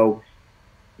week. So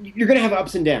you're going to have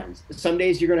ups and downs. Some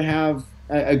days you're going to have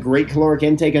a great caloric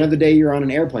intake. Another day you're on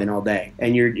an airplane all day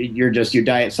and your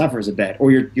diet suffers a bit,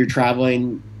 or you're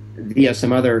traveling via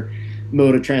some other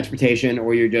mode of transportation,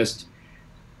 or you're just,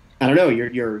 I don't know,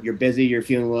 you're busy, you're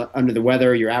feeling under the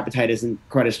weather, your appetite isn't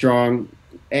quite as strong.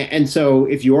 And so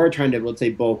if you are trying to, let's say,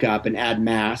 bulk up and add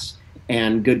mass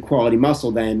and good quality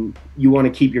muscle, then you want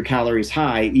to keep your calories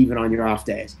high even on your off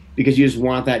days, because you just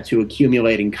want that to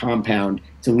accumulate and compound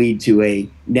to lead to a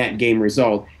net gain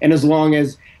result. And as long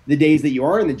as the days that you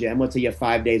are in the gym, let's say you have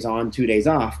 5 days on, 2 days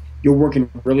off, you're working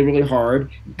really, really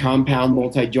hard, compound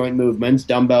multi-joint movements,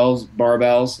 dumbbells,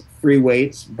 barbells, free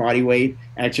weights, body weight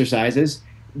exercises,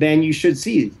 then you should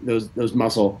see those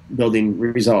muscle building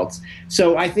results.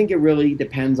 So I think it really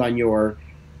depends on your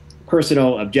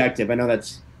personal objective. I know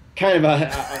that's kind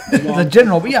of a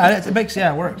general, but yeah,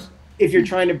 it works. If you're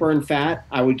trying to burn fat,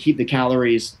 I would keep the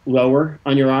calories lower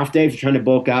on your off day. If you're trying to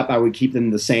bulk up, I would keep them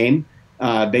the same,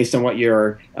 based on what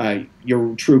your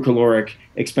true caloric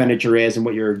expenditure is and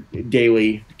what your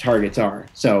daily targets are.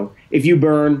 So if you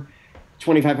burn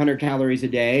 2,500 calories a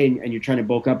day and you're trying to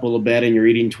bulk up a little bit and you're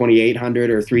eating 2,800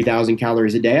 or 3,000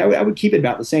 calories a day, I would keep it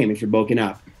about the same if you're bulking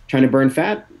up. Trying to burn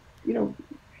fat, make it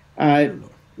a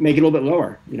little bit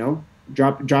lower,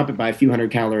 drop it by a few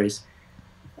hundred calories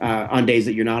on days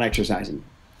that you're not exercising.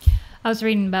 I was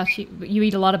reading about you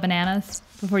eat a lot of bananas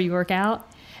before you work out.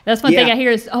 That's one thing I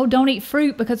hear is, don't eat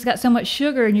fruit because it's got so much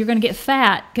sugar and you're going to get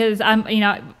fat. Because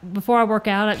before I work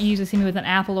out, you usually see me with an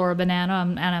apple or a banana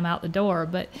and I'm out the door.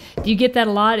 But do you get that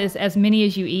a lot? As many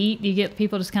as you eat? Do you get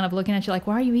people just kind of looking at you like,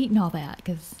 why are you eating all that?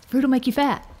 Because fruit will make you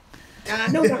fat.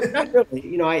 No, not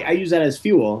really. I use that as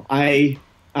fuel. I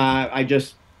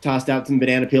just tossed out some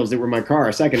banana peels that were in my car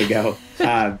a second ago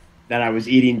that I was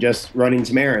eating just running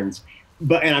some errands.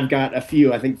 And I've got a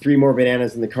few, I think 3 more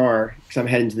bananas in the car because I'm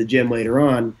heading to the gym later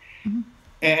on. Mm-hmm.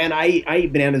 And I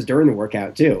eat bananas during the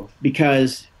workout too,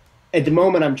 because at the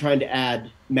moment I'm trying to add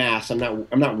mass. I'm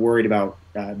not worried about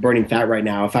burning fat right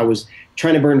now. If I was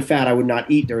trying to burn fat, I would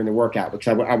not eat during the workout because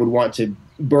I would want to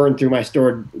burn through my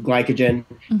stored glycogen,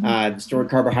 stored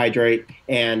carbohydrate,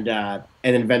 and then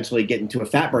eventually get into a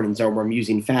fat burning zone where I'm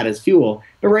using fat as fuel.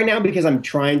 But right now, because I'm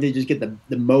trying to just get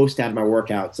the most out of my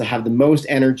workouts, to have the most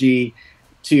energy,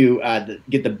 to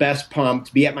get the best pump,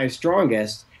 to be at my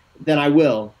strongest, then I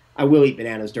will eat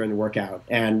bananas during the workout.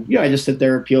 And I just sit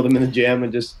there, peel them in the gym,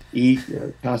 and just eat,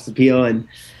 toss the peel,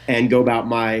 and go about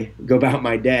my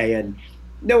day. And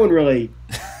no one really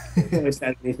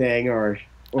says anything or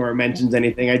mentions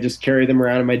anything. I just carry them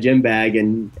around in my gym bag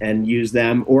and use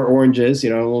them, or oranges,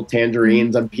 little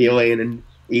tangerines I'm peeling and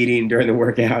eating during the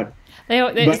workout.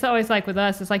 It's always like with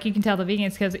us, it's like you can tell the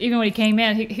vegans, because even when he came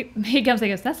in, he comes and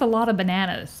goes, that's a lot of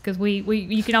bananas. Because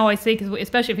you can always see, because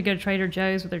especially if you go to Trader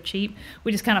Joe's where they're cheap,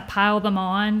 we just kind of pile them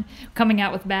on, coming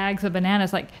out with bags of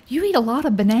bananas. Like, you eat a lot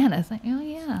of bananas. Like, oh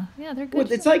yeah, they're good. Well,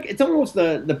 it's almost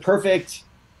the perfect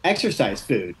exercise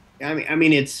food. I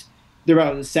mean, they're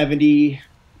about 70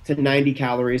 to 90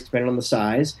 calories depending on the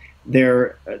size.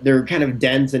 They're kind of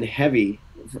dense and heavy.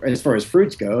 As far as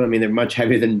fruits go, I mean, they're much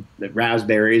heavier than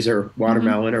raspberries or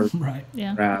watermelon or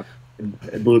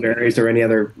blueberries or any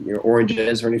other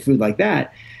oranges or any food like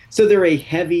that. So they're a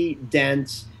heavy,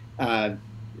 dense,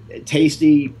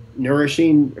 tasty,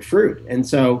 nourishing fruit. And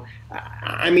so,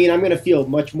 I'm going to feel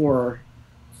much more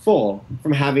full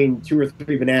from having 2 or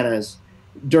 3 bananas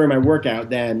during my workout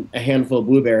than a handful of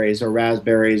blueberries or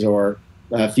raspberries or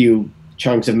a few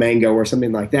chunks of mango or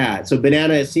something like that. So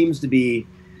banana seems to be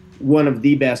one of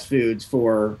the best foods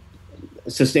for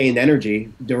sustained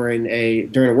energy during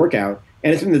a workout,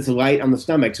 and it's something that's light on the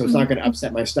stomach, so it's not going to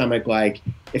upset my stomach like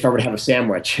if I were to have a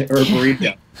sandwich or a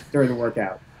burrito during the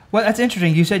workout. Well, that's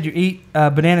interesting. You said you eat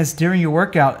bananas during your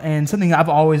workout, and something I've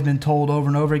always been told over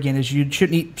and over again is you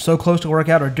shouldn't eat so close to a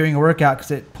workout or during a workout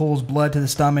because it pulls blood to the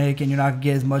stomach, and you're not going to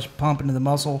get as much pump into the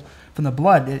muscle from the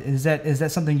blood. Is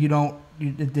that something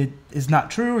it is not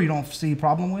true, or you don't see a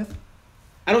problem with?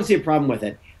 I don't see a problem with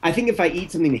it. I think if I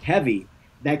eat something heavy,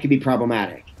 that could be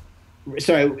problematic.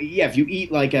 So if you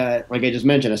eat like I just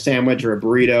mentioned, a sandwich or a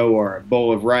burrito or a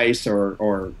bowl of rice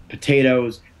or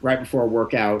potatoes right before a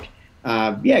workout,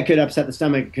 it could upset the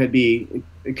stomach. It could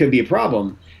be a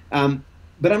problem.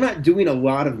 But I'm not doing a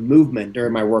lot of movement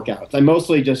during my workouts. I'm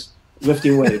mostly just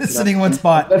lifting weights. Sitting in one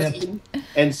spot.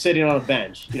 And sitting on a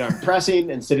bench. I'm pressing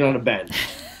and sitting on a bench.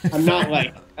 I'm not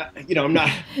like, I'm not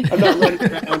running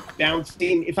around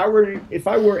bouncing. If I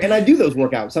were, and I do those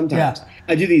workouts sometimes. Yeah.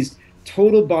 I do these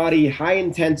total body, high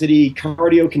intensity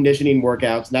cardio conditioning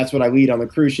workouts. And that's what I lead on the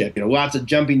cruise ship. Lots of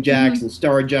jumping jacks and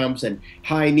star jumps and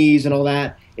high knees and all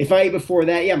that. If I eat before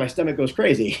that, my stomach goes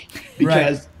crazy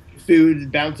because food is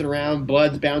bouncing around,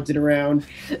 blood's bouncing around.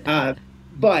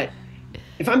 But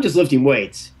if I'm just lifting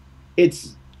weights,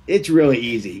 it's really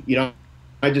easy.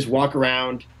 I just walk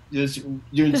around, just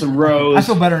doing some rows. I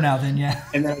feel better now then, yeah.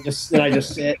 And then I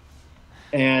just sit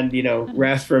and,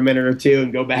 rest for a minute or two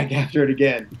and go back after it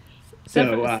again.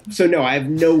 So no, I have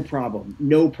no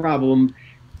problem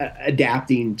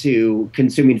adapting to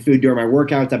consuming food during my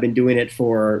workouts. I've been doing it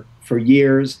for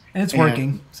years. And it's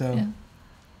working, so.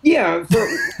 Yeah.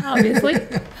 Obviously. Yeah,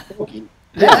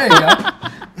 there you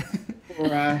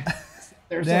go.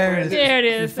 There it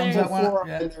is.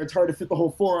 It's hard to fit the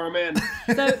whole forearm in.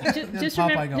 So just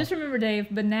remember, Dave,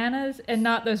 bananas and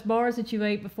not those bars that you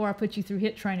ate before I put you through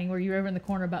HIIT training where you were over in the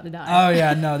corner about to die. Oh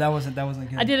yeah, no, that wasn't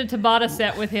good. I did a Tabata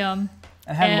set with him.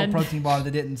 I had a little protein bar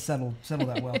that didn't settle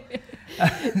that well.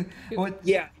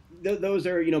 Yeah, those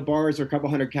are bars are a couple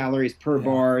hundred calories per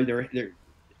bar. They're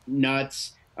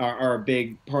nuts are a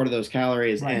big part of those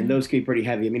calories, and those can be pretty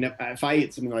heavy. I mean, if I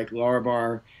eat something like Lara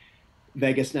bar,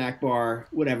 Vega snack bar,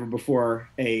 whatever, before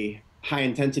a high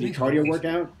intensity cardio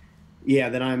workout,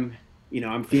 then I'm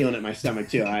feeling it in my stomach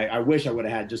too. I wish I would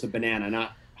have had just a banana,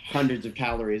 not hundreds of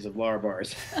calories of Lara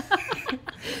bars.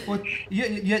 Well,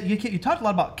 you talked a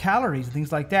lot about calories and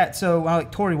things like that. So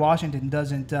like Torrey Washington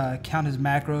doesn't count his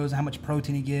macros, how much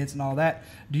protein he gets and all that.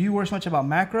 Do you worry so much about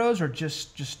macros, or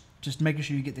just making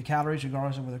sure you get the calories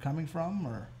regardless of where they're coming from?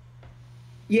 Or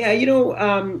yeah,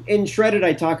 in Shredded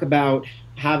I talk about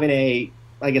having a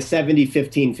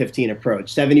 70-15-15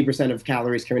 approach. 70% of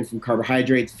calories coming from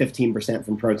carbohydrates, 15%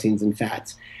 from proteins and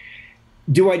fats.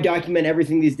 Do I document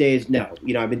everything these days? No.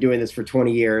 I've been doing this for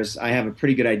 20 years. I have a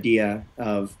pretty good idea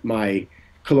of my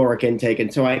caloric intake,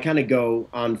 and so I kind of go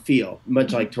on feel,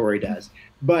 much like Tori does.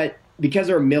 But because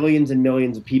there are millions and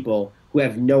millions of people who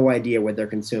have no idea what they're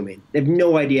consuming, they have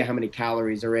no idea how many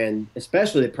calories are in,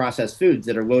 especially the processed foods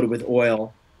that are loaded with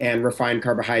oil and refined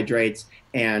carbohydrates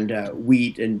and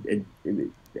wheat and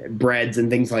breads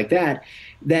and things like that,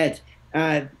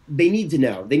 they need to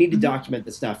know. They need to document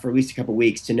this stuff for at least a couple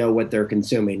weeks to know what they're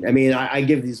consuming. I mean, I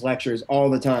give these lectures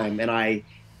all the time, and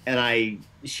I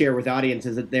share with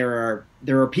audiences that there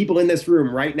are people in this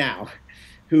room right now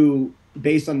who,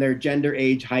 based on their gender,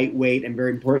 age, height, weight, and very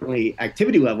importantly,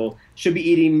 activity level, should be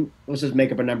eating, let's just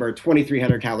make up a number,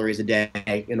 2,300 calories a day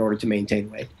in order to maintain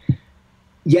weight.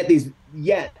 Yet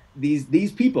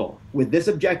these people with this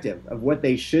objective of what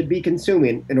they should be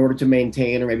consuming in order to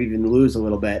maintain or maybe even lose a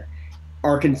little bit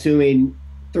are consuming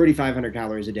 3,500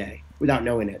 calories a day without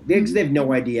knowing it. They have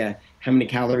no idea how many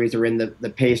calories are in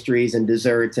the pastries and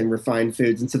desserts and refined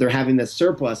foods. And so they're having this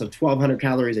surplus of 1,200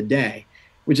 calories a day,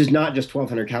 which is not just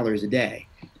 1,200 calories a day.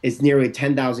 It's nearly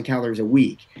 10,000 calories a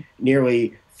week,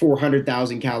 nearly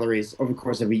 400,000 calories over the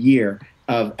course of a year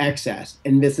of excess.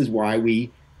 And this is why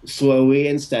we slowly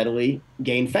and steadily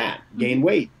gain fat, gain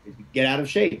weight, get out of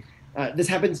shape. This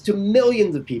happens to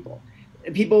millions of people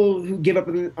who give up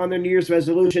on their New Year's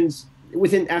resolutions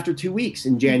after 2 weeks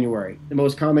in January. The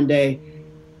most common day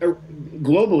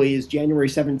globally is January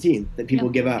 17th that people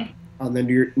give up on their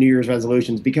New Year's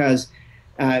resolutions, because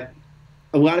a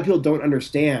lot of people don't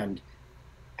understand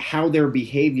how their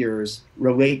behaviors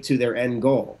relate to their end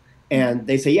goal. And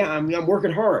they say, I'm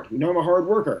working hard. I'm a hard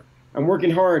worker. I'm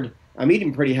working hard. I'm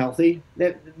eating pretty healthy.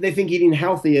 They think eating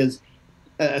healthy is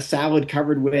a salad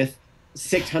covered with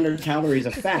 600 calories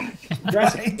of fat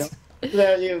dressing.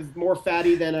 They're more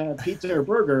fatty than a pizza or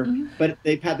burger, but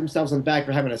they pat themselves on the back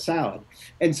for having a salad.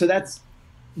 And so that's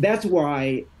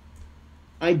why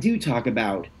I do talk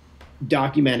about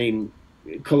documenting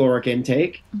caloric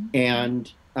intake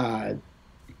and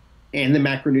the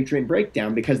macronutrient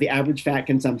breakdown, because the average fat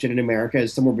consumption in America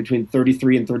is somewhere between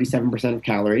 33 and 37% of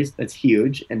calories. That's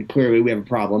huge, and clearly we have a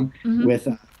problem with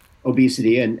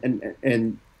obesity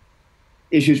and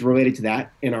issues related to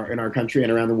that in our country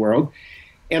and around the world.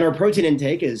 And our protein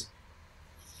intake is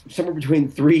somewhere between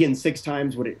 3 and 6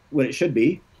 times what it should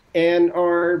be, and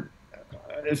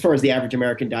as far as the average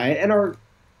American diet, and our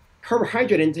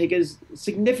carbohydrate intake is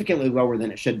significantly lower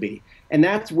than it should be. And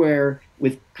that's where,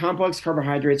 with complex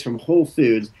carbohydrates from whole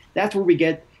foods, that's where we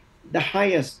get the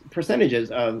highest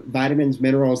percentages of vitamins,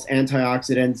 minerals,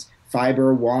 antioxidants,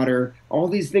 fiber, water, all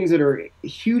these things that are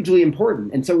hugely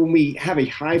important. And so when we have a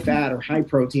high fat or high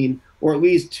protein, or at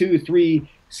least 2, 3,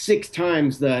 6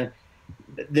 times the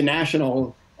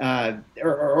national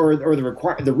or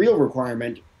the real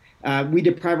requirement, we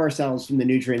deprive ourselves from the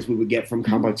nutrients we would get from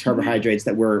complex carbohydrates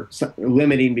that we're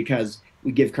limiting because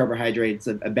we give carbohydrates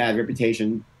a bad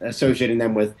reputation, associating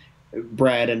them with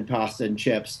bread and pasta and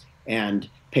chips and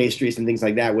pastries and things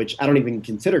like that, which I don't even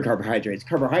consider carbohydrates.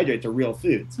 Carbohydrates are real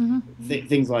foods,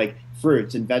 things like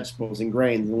fruits and vegetables and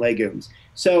grains and legumes.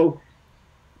 So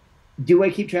do I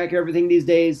keep track of everything these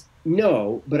days?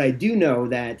 No, but I do know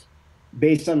that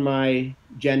based on my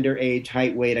gender, age,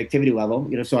 height, weight, activity level,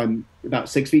 so I'm about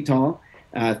 6 feet tall,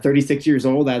 36 years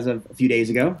old as of a few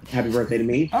days ago. Happy birthday to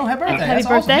me. Oh, happy birthday. Happy That's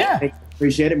birthday. Awesome. Yeah.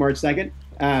 Appreciate it, March 2nd.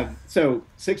 So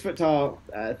 6 foot tall,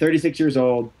 36 years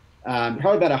old,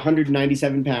 probably about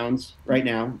 197 pounds right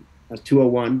now. I was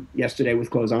 201 yesterday with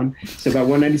clothes on, so about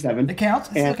 197. It counts.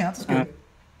 It still counts. It's good.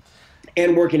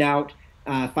 And working out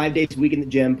 5 days a week in the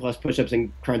gym, plus push-ups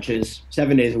and crunches,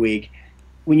 7 days a week.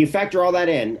 When you factor all that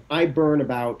in, I burn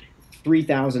about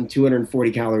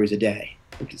 3,240 calories a day.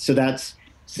 So that's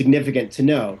significant to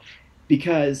know,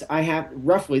 because I have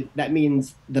roughly, that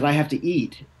means that I have to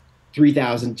eat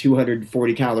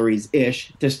 3,240 calories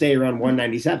ish to stay around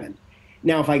 197.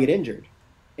 Now, if I get injured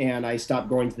and I stop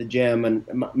going to the gym and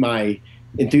my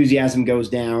enthusiasm goes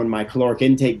down, my caloric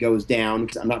intake goes down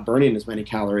because I'm not burning as many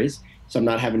calories, so I'm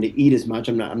not having to eat as much,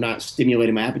 I'm not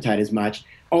stimulating my appetite as much,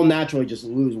 I'll naturally just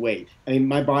lose weight. I mean,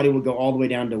 my body will go all the way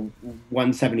down to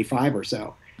 175 or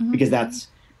so, because that's,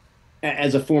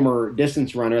 as a former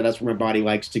distance runner, that's where my body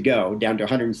likes to go, down to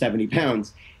 170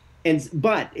 pounds.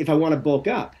 But if I want to bulk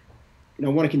up, I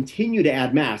want to continue to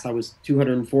add mass. I was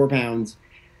 204 pounds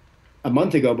a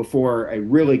month ago before a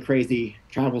really crazy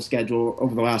travel schedule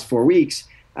over the last 4 weeks.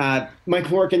 My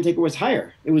caloric intake was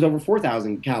higher. It was over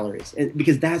 4,000 calories,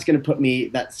 because that's going to put me,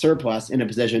 that surplus, in a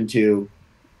position to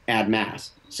add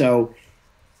mass. So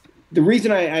the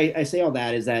reason I say all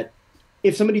that is that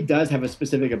if somebody does have a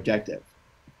specific objective,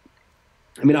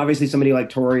 I mean, obviously somebody like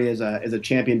Tori is a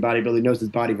champion bodybuilder, knows his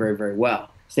body very, very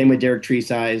well. Same with Derek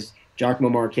Treesize, Giacomo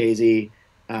Marchese,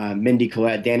 Mindy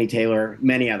Collette, Danny Taylor,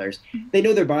 many others. They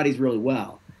know their bodies really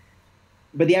well.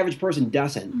 But the average person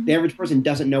doesn't. The average person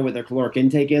doesn't know what their caloric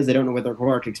intake is. They don't know what their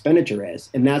caloric expenditure is.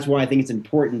 And that's why I think it's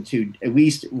important to at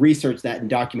least research that and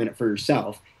document it for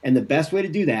yourself. And the best way to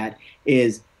do that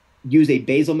is use a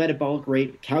basal metabolic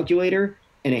rate calculator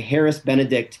and a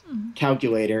Harris-Benedict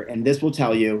calculator. And this will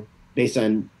tell you, based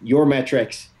on your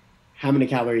metrics, how many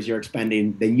calories you're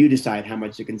expending. Then you decide how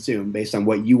much to consume based on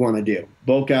what you want to do.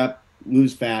 Bulk up,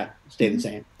 lose fat, stay the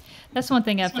same. That's one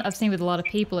thing I've seen with a lot of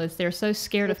people is they're so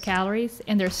scared of calories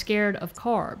and they're scared of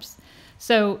carbs.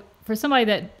 So for somebody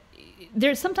that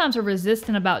they're sometimes are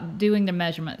resistant about doing the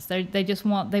measurements, they just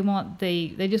want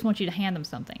you to hand them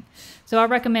something. So I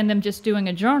recommend them just doing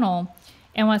a journal.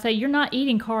 And when I say you're not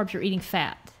eating carbs, you're eating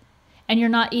fat. And you're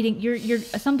not eating. You're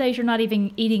some days you're not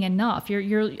even eating enough.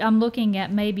 I'm looking at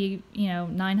maybe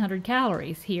 900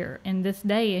 calories here in this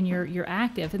day, and you're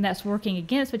active, and that's working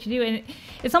against what you do. And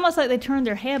it's almost like they turn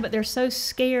their head, but they're so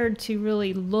scared to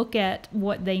really look at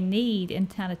what they need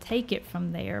and kind of take it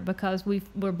from there, because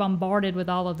we're bombarded with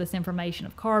all of this information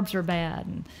of carbs are bad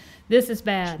and this is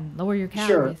bad and lower your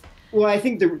calories. Sure. Well, I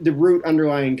think the root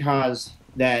underlying cause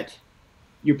that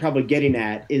you're probably getting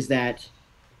at is that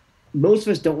most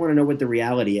of us don't want to know what the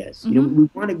reality is. We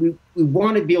want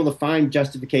to be able to find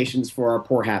justifications for our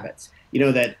poor habits.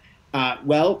 That I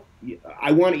want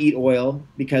to eat oil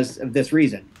because of this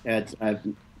reason.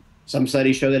 Some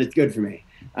studies show that it's good for me.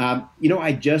 I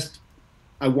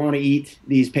want to eat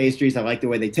these pastries. I like the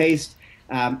way they taste.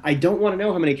 I don't want to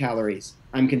know how many calories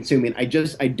I'm consuming. I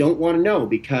don't want to know,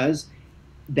 because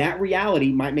that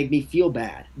reality might make me feel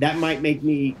bad. That might make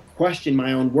me question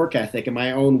my own work ethic and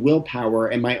my own willpower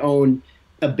and my own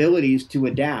abilities to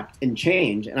adapt and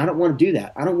change. And I don't want to do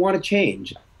that. I don't want to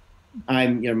change.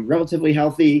 I'm relatively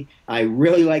healthy. I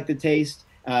really like the taste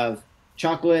of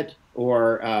chocolate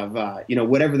or of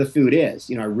whatever the food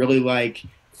is. I really like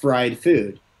fried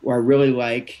food, or I really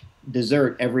like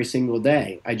dessert every single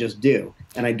day. I just do.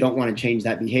 And I don't want to change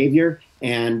that behavior.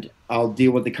 And I'll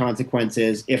deal with the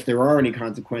consequences if there are any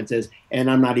consequences. And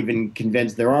I'm not even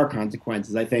convinced there are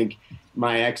consequences. I think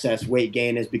my excess weight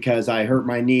gain is because I hurt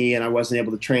my knee and I wasn't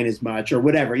able to train as much or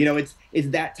whatever. It's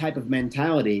that type of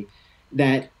mentality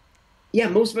that,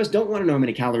 most of us don't want to know how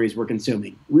many calories we're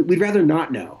consuming. We'd rather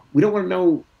not know. We don't want to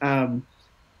know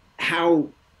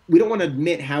we don't want to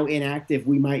admit how inactive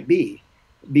we might be,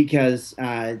 because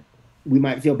we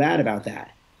might feel bad about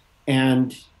that.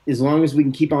 And as long as we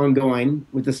can keep on going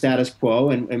with the status quo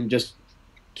and just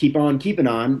keep on keeping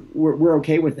on, we're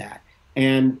okay with that.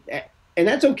 And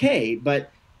that's okay,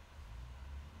 but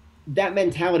that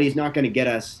mentality is not going to get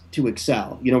us to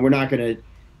excel. We're not going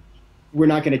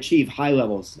to achieve high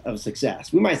levels of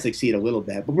success. We might succeed a little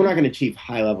bit, but we're not going to achieve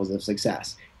high levels of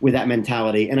success with that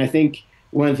mentality. And I think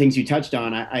one of the things you touched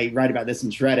on, I write about this in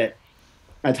Shred It,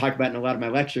 I talk about in a lot of my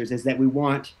lectures, is that we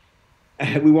want a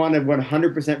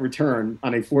 100% return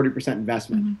on a 40%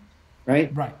 investment,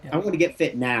 right? Right. Yeah. I want to get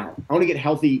fit now. I want to get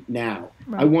healthy now.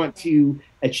 Right. I want to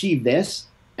achieve this.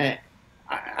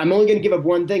 I'm only going to give up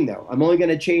one thing, though. I'm only going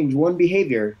to change one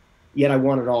behavior, yet I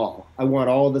want it all. I want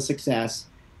all the success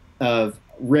of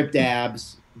ripped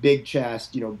abs, big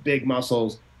chest, big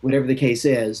muscles, whatever the case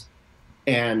is.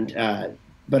 And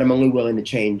but I'm only willing to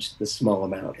change the small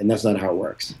amount, and that's not how it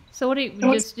works. So what do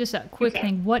you, just a quick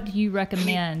thing, what do you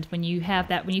recommend when you have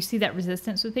that, when you see that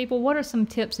resistance with people? What are some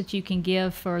tips that you can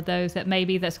give for those that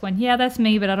maybe that's going, yeah, that's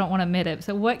me, but I don't want to admit it.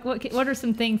 So what are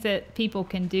some things that people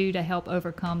can do to help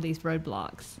overcome these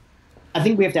roadblocks? I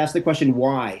think we have to ask the question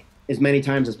why as many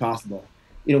times as possible.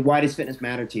 Why does fitness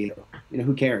matter to you?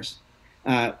 Who cares?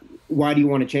 Why do you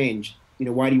want to change?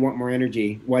 Why do you want more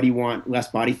energy? Why do you want less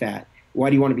body fat?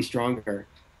 Why do you want to be stronger?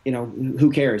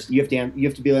 Who cares? You have to be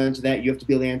able to answer that. You have to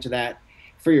be able to answer that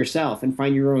for yourself and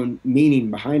find your own meaning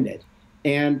behind it.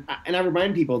 And I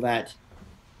remind people that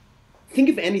think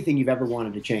of anything you've ever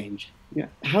wanted to change.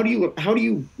 How do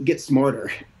you get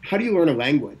smarter? How do you learn a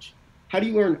language? How do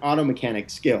you learn auto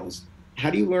mechanic skills? How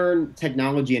do you learn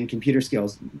technology and computer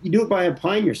skills? You do it by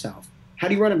applying yourself. How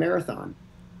do you run a marathon?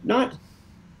 Not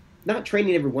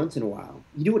training every once in a while.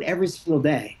 You do it every single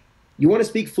day. You want to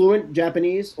speak fluent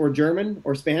Japanese or German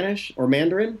or Spanish or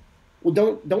Mandarin? Well,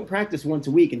 don't practice once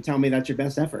a week and tell me that's your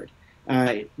best effort.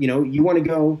 You want to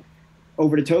go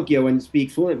over to Tokyo and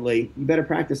speak fluently, you better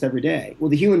practice every day. Well,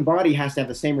 the human body has to have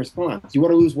the same response. You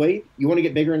want to lose weight? You want to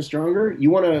get bigger and stronger?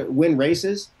 You want to win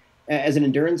races as an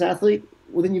endurance athlete?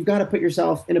 Well, then you've got to put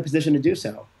yourself in a position to do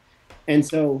so. And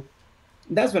so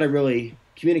that's what I really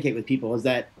communicate with people, is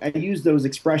that I use those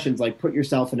expressions like put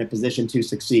yourself in a position to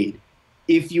succeed.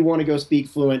 If you want to go speak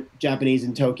fluent Japanese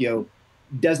in Tokyo,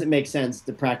 does it make sense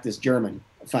to practice German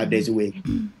 5 days a week?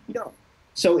 No.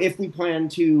 So if we plan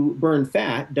to burn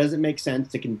fat, does it make sense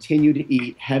to continue to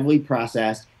eat heavily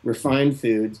processed, refined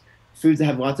foods that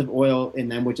have lots of oil in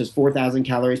them, which is 4,000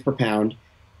 calories per pound?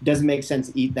 Does it make sense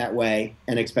to eat that way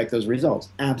and expect those results?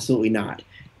 Absolutely not.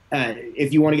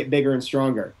 If you want to get bigger and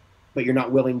stronger, but you're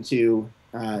not willing to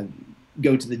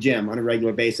go to the gym on a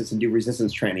regular basis and do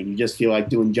resistance training, you just feel like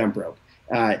doing jump rope,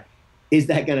 is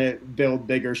that going to build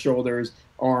bigger shoulders,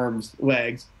 arms,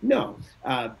 legs? No.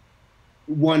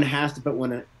 One has to put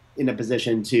one in a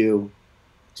position to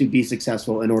be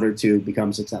successful in order to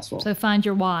become successful. So find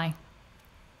your why.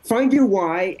 Find your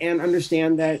why and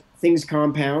understand that things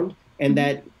compound and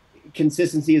that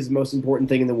consistency is the most important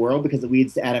thing in the world, because it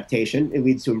leads to adaptation, it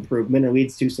leads to improvement, it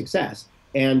leads to success.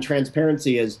 And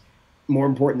transparency is more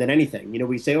important than anything.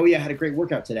 We say, oh yeah, I had a great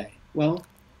workout today. Well,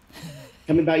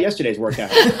 tell me about yesterday's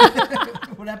workout.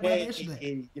 What happened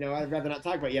yesterday? I'd rather not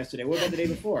talk about yesterday. What about the day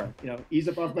before? Ease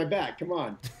up off my back. Come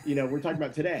on. We're talking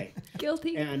about today.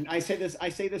 Guilty. And I say this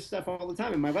stuff all the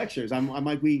time in my lectures. I'm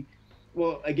like,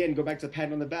 again, go back to the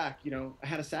pat on the back. I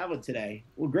had a salad today.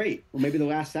 Well, great. Well, maybe the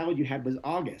last salad you had was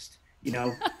August. We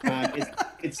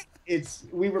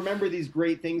remember these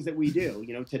great things that we do.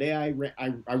 Today I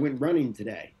went running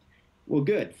today. Well,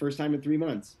 good. First time in 3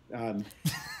 months.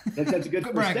 That's a good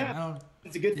first step.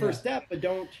 It's a good first step, but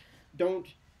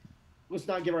let's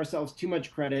not give ourselves too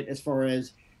much credit as far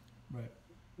as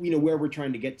where we're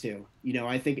trying to get to.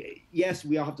 I think, yes,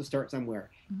 we all have to start somewhere.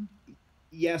 Mm-hmm.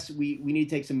 Yes, we need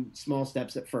to take some small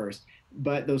steps at first,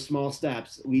 but those small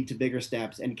steps lead to bigger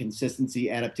steps and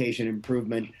consistency, adaptation,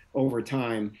 improvement over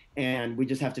time. And we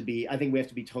just have to be, I think we have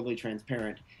to be totally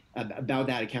transparent about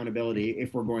that accountability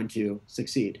if we're going to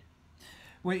succeed.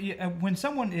 When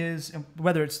someone is,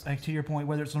 whether it's like to your point,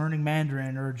 whether it's learning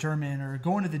Mandarin or German or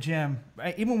going to the gym,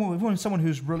 right? Even when someone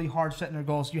who's really hard setting their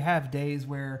goals, you have days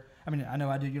where, I know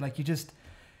I do. You're like, you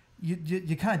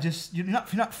kind of just you're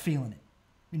not feeling it.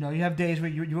 You have days where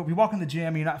you walk in the gym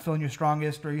and you're not feeling your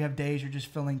strongest, or you have days you're just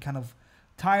feeling kind of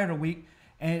tired or weak.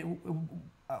 And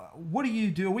what do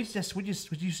you do? Would you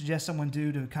suggest someone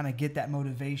do to kind of get that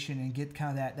motivation and get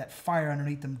kind of that fire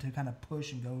underneath them to kind of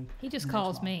push and go? He just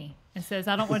calls me and says,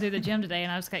 I don't want to do the gym today,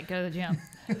 and I just can't go to the gym.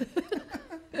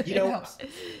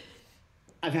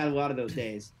 I've had a lot of those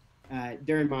days.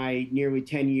 During my nearly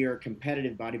 10-year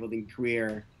competitive bodybuilding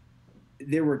career,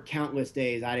 there were countless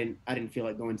days I didn't feel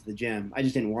like going to the gym. I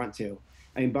just didn't want to.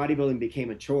 Bodybuilding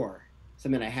became a chore,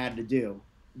 something I had to do,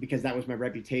 because that was my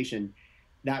reputation.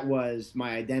 That was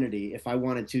my identity. If I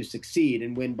wanted to succeed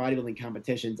and win bodybuilding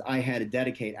competitions, I had to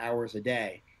dedicate hours a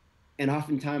day. And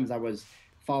oftentimes I was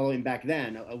following, back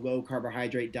then, a low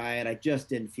carbohydrate diet. I just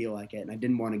didn't feel like it, and I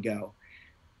didn't want to go.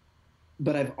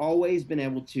 But I've always been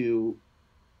able to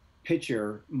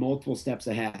picture multiple steps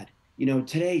ahead.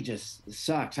 Today just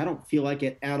sucks. I don't feel like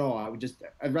it at all.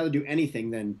 I'd rather do anything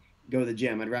than go to the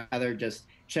gym. I'd rather just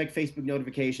check Facebook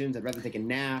notifications. I'd rather take a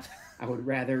nap. I would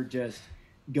rather just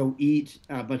go eat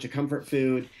a bunch of comfort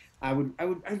food.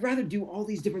 I'd rather do all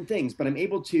these different things, but I'm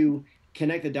able to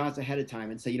connect the dots ahead of time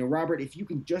and say, Robert, if you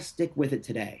can just stick with it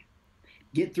today,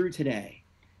 get through today,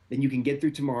 then you can get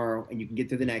through tomorrow and you can get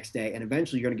through the next day, and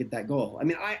eventually you're going to get that goal.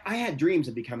 I had dreams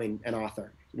of becoming an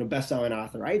author. best-selling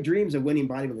author. I had dreams of winning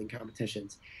bodybuilding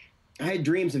competitions. I had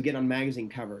dreams of getting on magazine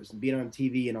covers and being on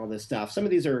TV and all this stuff. Some of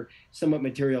these are somewhat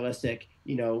materialistic,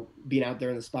 being out there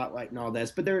in the spotlight and all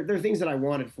this, but they're things that I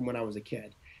wanted from when I was a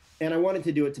kid. And I wanted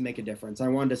to do it to make a difference. I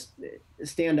wanted to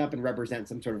stand up and represent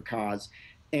some sort of cause.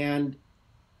 And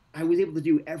I was able to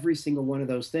do every single one of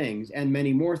those things and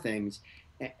many more things.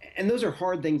 And those are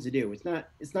hard things to do.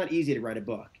 It's not easy to write a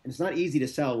book, and it's not easy to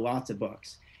sell lots of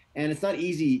books, and it's not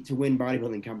easy to win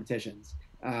bodybuilding competitions.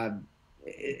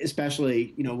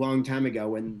 Especially, a long time ago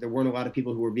when there weren't a lot of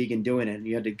people who were vegan doing it, and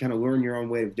you had to kind of learn your own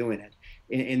way of doing it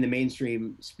in the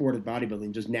mainstream sport of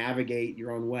bodybuilding, just navigate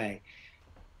your own way.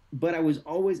 But I was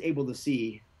always able to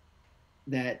see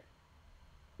that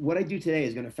what I do today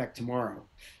is going to affect tomorrow.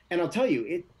 And I'll tell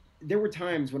you, there were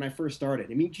times when I first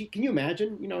started. I mean, can you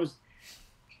imagine? I was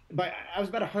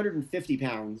about 150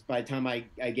 pounds by the time I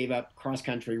gave up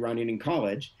cross-country running in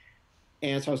college.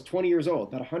 And so I was 20 years old,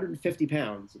 about 150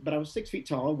 pounds, but I was 6 feet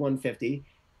tall, 150.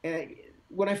 And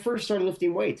when I first started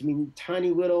lifting weights, I mean,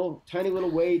 tiny little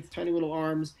weights, tiny little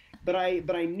arms, but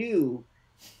I knew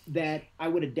that I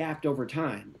would adapt over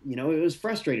time. It was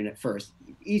frustrating at first.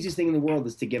 The easiest thing in the world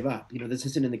is to give up. This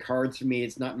isn't in the cards for me.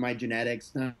 It's not in my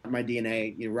genetics, not in my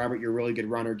DNA. Robert, you're a really good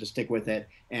runner. Just stick with it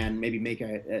and maybe make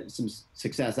some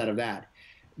success out of that.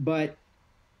 But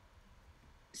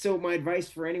so my advice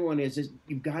for anyone is just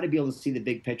you've got to be able to see the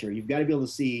big picture. You've got to be able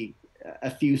to see a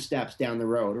few steps down the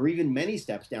road, or even many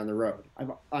steps down the road.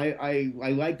 I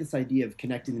like this idea of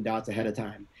connecting the dots ahead of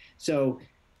time. So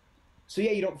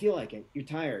yeah, you don't feel like it. You're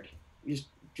tired. You just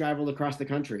traveled across the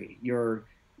country. You're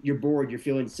bored. You're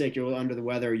feeling sick. You're a little under the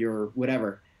weather. You're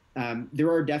whatever.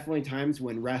 There are definitely times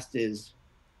when rest is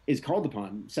called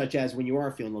upon, such as when you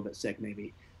are feeling a little bit sick.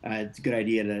 Maybe it's a good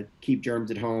idea to keep germs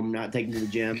at home, not take them to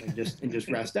the gym, and just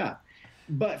rest up.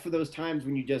 But for those times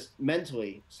when you just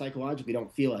mentally, psychologically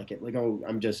don't feel like it, like, oh,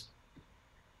 I just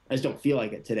don't feel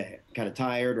like it today. I'm kind of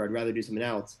tired, or I'd rather do something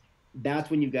else. That's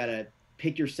when you've got to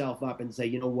pick yourself up and say,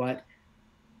 you know what?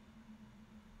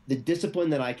 The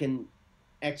discipline that I can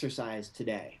exercise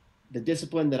today, the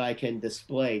discipline that I can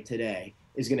display today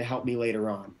is going to help me later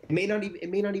on. It may not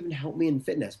even help me in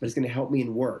fitness, but it's going to help me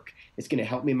in work. It's going to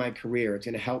help me in my career. It's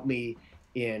going to help me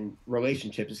in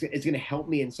relationships. It's going to help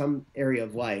me in some area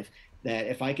of life that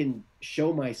if I can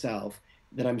show myself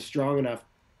that I'm strong enough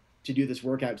to do this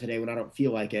workout today when I don't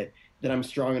feel like it, that I'm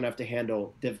strong enough to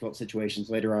handle difficult situations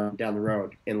later on down the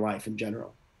road in life in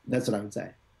general. That's what I would say.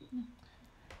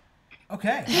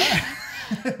 Okay.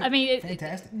 I mean,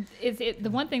 Fantastic. The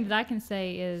one thing that I can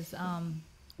say is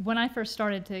when I first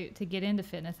started to get into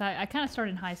fitness, I kind of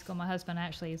started in high school. My husband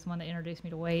actually is the one that introduced me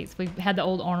to weights. We had the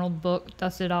old Arnold book,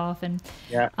 dusted off, and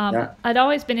I'd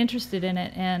always been interested in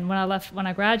it. And when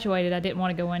I graduated, I didn't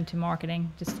want to go into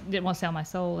marketing, just didn't want to sell my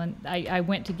soul. And I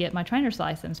went to get my trainer's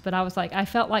license, but I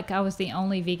felt like I was the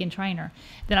only vegan trainer.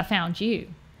 Then I found you.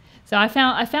 So I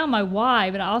found my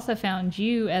why, but I also found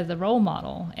you as a role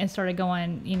model and started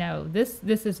going, this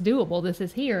is doable. This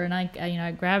is here. And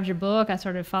I grabbed your book. I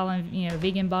started following,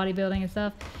 vegan bodybuilding and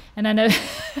stuff. And I know,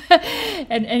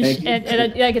 and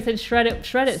like I said,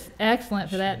 Shredit's excellent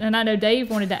for that. And I know Dave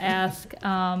wanted to ask,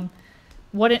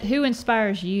 who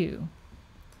inspires you?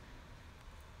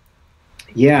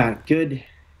 Yeah, good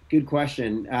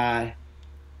question.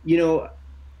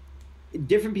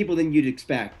 Different people than you'd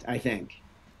expect, I think.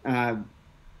 A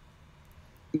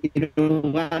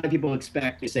lot of people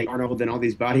expect to say Arnold and all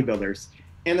these bodybuilders,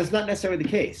 and that's not necessarily the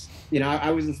case. I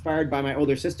was inspired by my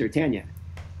older sister Tanya,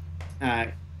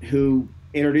 who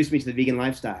introduced me to the vegan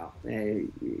lifestyle.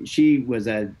 She was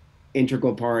an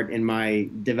integral part in my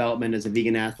development as a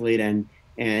vegan athlete,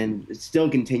 and still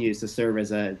continues to serve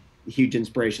as a huge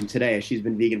inspiration today. She's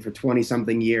been vegan for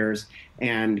 20-something years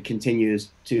and continues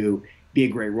to be a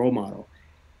great role model.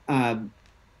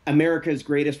 America's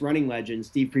greatest running legend,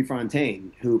 Steve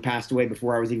Prefontaine, who passed away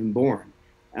before I was even born.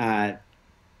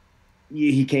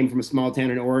 He came from a small town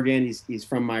in Oregon. He's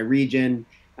from my region.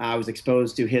 I was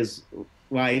exposed to his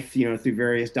life, through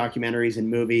various documentaries and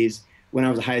movies when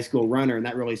I was a high school runner, and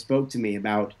that really spoke to me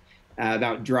about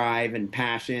drive and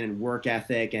passion and work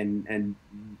ethic and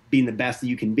being the best that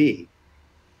you can be.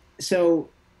 So,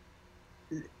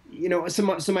 some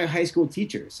of my high school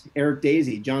teachers, Eric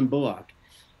Daisy, John Bullock,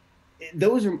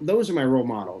 those are my role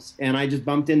models, and I just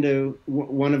bumped into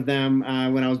one of them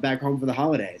when I was back home for the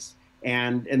holidays,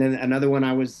 and then another one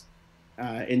I was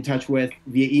in touch with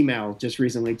via email just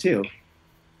recently too.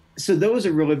 So those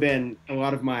have really been a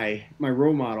lot of my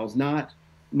role models, not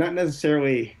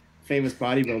necessarily famous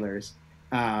bodybuilders,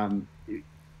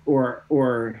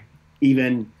 or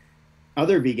even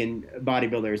other vegan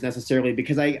bodybuilders necessarily,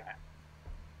 because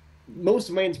most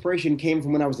of my inspiration came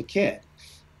from when I was a kid,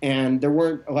 and there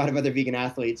weren't a lot of other vegan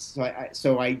athletes,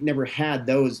 so I never had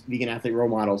those vegan athlete role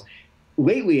models.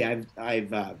 Lately, I've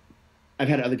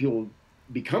had other people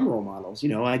become role models,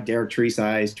 like Derek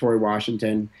Treesize, Tori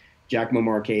Washington, Giacomo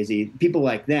Marchese, people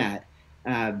like that.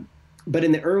 But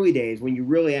in the early days, when you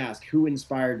really ask who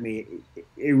inspired me,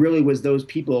 it really was those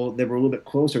people that were a little bit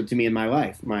closer to me in my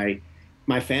life, my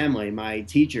family, my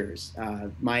teachers,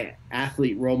 my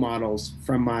athlete role models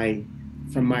from my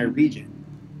region.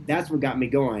 That's what got me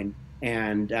going.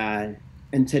 And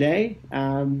today,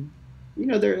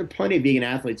 there are plenty of vegan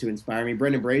athletes who inspire me.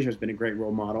 Brendan Brazier has been a great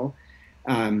role model.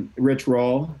 Rich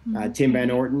Roll, Tim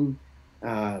Van Orton,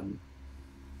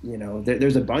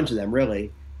 there's a bunch of them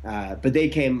really, but they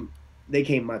came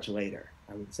much later,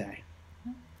 I would say.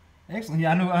 Excellent.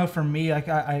 Yeah, I know for me, like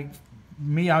I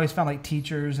always found like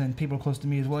teachers and people close to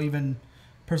me as well. Even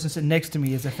person sitting next to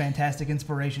me is a fantastic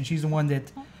inspiration. She's the one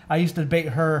that I used to debate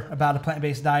her about a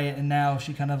plant-based diet, and now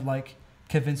she kind of like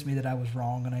convinced me that I was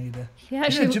wrong and I need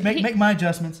to make my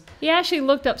adjustments. He actually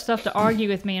looked up stuff to argue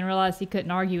with me and realized he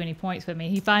couldn't argue any points with me.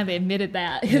 He finally admitted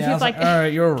that. Yeah, I was like, all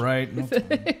right, you're right. No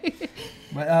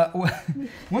but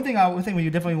one thing we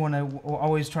definitely want to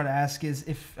always try to ask is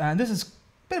if, and this is a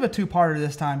bit of a two-parter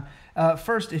this time.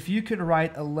 First, if you could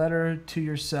write a letter to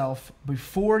yourself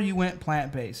before you went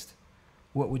plant-based,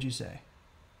 what would you say?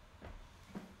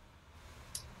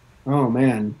 Oh,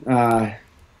 man. I've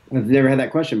never had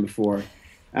that question before.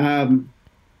 I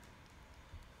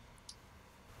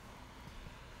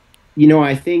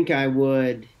think I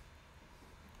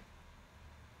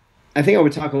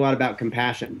would talk a lot about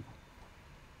compassion.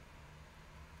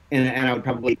 And I would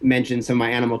probably mention some of my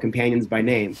animal companions by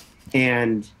name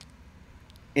and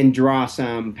draw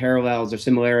some parallels or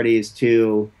similarities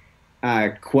to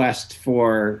quest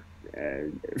for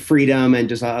freedom and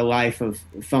just a life of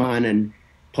fun and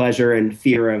pleasure and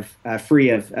free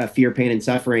of fear, pain, and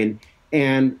suffering.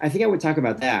 And I think I would talk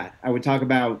about that. I would talk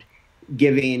about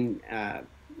giving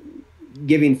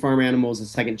farm animals a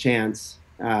second chance,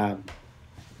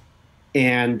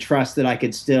 and trust that I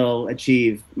could still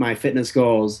achieve my fitness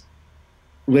goals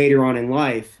later on in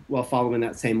life while following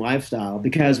that same lifestyle.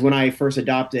 Because when I first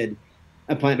adopted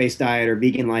a plant-based diet or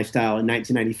vegan lifestyle in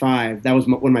 1995, that was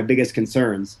one of my biggest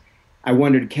concerns. I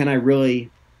wondered, can I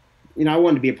really, I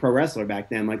wanted to be a pro wrestler back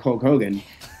then, like Hulk Hogan.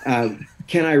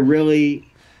 Can I really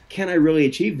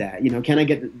achieve that?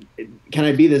 Can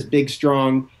I be this big,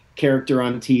 strong character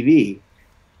on TV?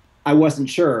 I wasn't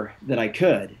sure that I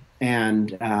could.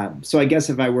 And so I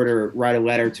guess if I were to write a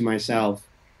letter to myself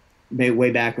way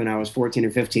back when I was 14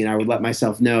 or 15, I would let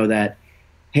myself know that,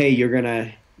 hey, you're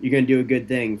gonna do a good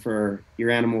thing for your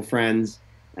animal friends.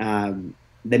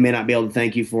 They may not be able to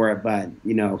thank you for it, but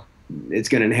it's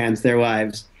going to enhance their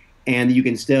lives, and you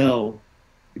can still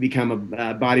become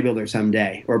a bodybuilder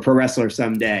someday, or a pro wrestler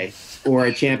someday, or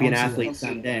a champion athlete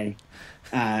someday,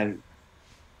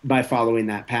 by following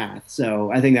that path.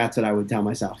 So I think that's what I would tell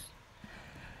myself.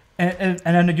 And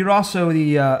I know you're also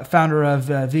the founder of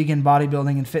Vegan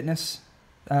Bodybuilding and Fitness.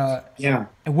 Yeah.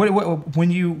 What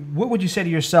would you say to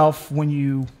yourself when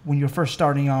you were first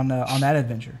starting on that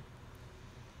adventure?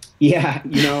 Yeah,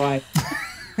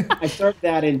 I started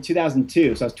that in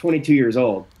 2002, so I was 22 years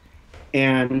old,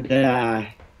 and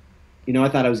I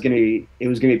thought it was gonna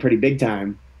be pretty big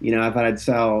time. I thought I'd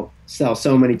sell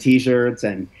so many T-shirts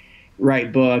and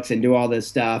write books and do all this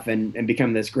stuff and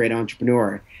become this great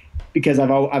entrepreneur. Because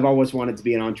I've always wanted to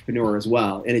be an entrepreneur as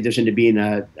well, in addition to being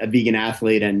a vegan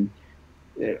athlete and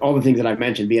all the things that I've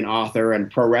mentioned, be an author and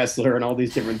pro wrestler and all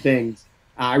these different things.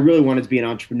 I really wanted to be an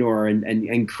entrepreneur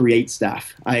and create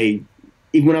stuff.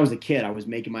 Even when I was a kid, I was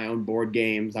making my own board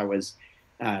games. I was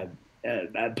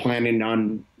planning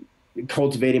on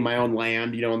cultivating my own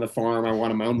land, on the farm. I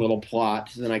wanted my own little plot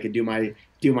so then I could do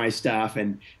my stuff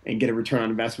and get a return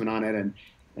on investment on it. And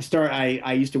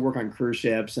I used to work on cruise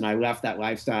ships, and I left that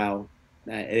lifestyle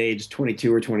at age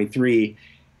 22 or 23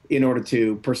 in order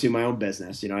to pursue my own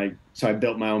business. So I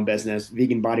built my own business,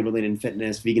 Vegan Bodybuilding and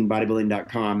Fitness,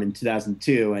 veganbodybuilding.com, in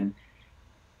 2002, and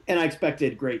I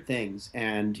expected great things.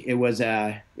 And it was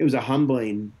a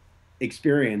humbling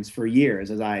experience for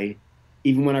years,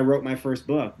 even when I wrote my first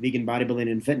book, Vegan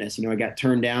Bodybuilding and Fitness, I got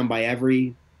turned down by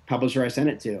every publisher I sent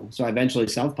it to. So I eventually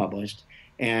self-published,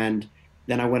 and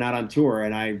then I went out on tour,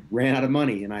 and I ran out of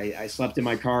money, and I slept in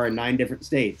my car in 9 different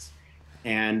states,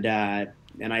 and I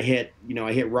hit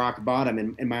rock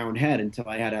bottom in my own head until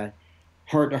I had a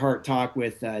heart-to-heart talk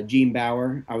with Gene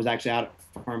Bauer. I was actually out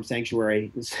at Farm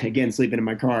Sanctuary, again sleeping in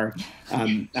my car, out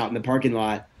in the parking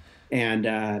lot, and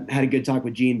had a good talk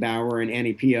with Gene Bauer and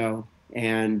Annie Pio,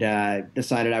 and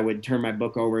decided I would turn my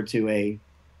book over to a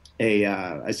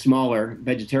a smaller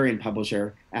vegetarian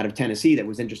publisher out of Tennessee that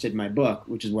was interested in my book,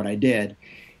 which is what I did.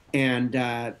 And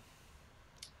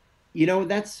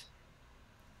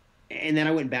and then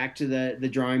I went back to the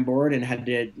drawing board and had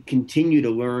to continue to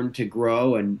learn to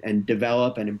grow and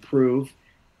develop and improve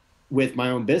with my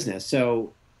own business.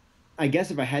 So I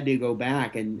guess if I had to go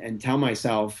back and tell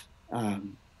myself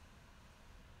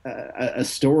a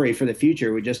story for the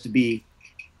future, would just to be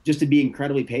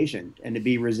incredibly patient and to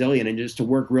be resilient and just to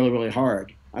work really, really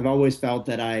hard. I've always felt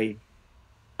that I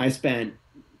spent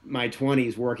my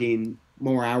 20s working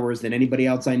more hours than anybody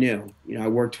else I knew. I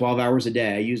worked 12 hours a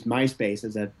day. I used MySpace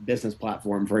as a business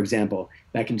platform, for example,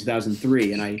 back in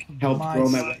 2003, and I helped grow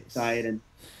my website. And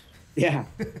yeah,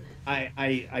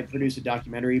 I produced a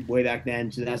documentary way back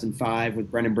then, 2005, with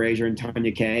Brendan Brazier and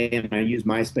Tanya Kay, and I used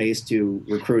MySpace to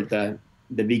recruit the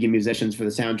vegan musicians for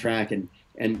the soundtrack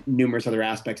and numerous other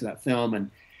aspects of that film, and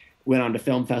went on to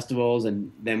film festivals,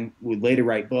 and then would later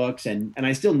write books, and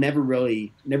I still never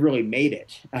really made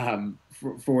it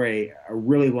for a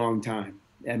really long time.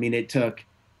 I mean, it took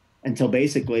until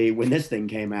basically when this thing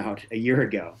came out a year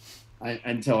ago,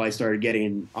 until I started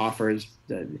getting offers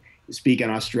to speak in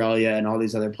Australia and all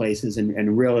these other places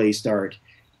and really start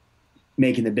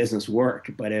making the business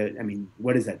work. But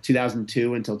what is that?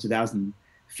 2002 until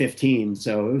 2015.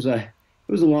 So it was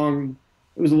a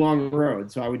long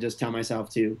road. So I would just tell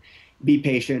myself to be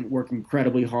patient, work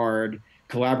incredibly hard,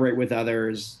 collaborate with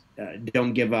others,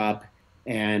 don't give up,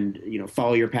 and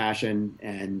follow your passion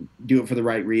and do it for the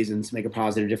right reasons, make a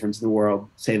positive difference in the world,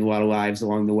 save a lot of lives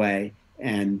along the way,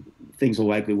 and things will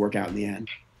likely work out in the end.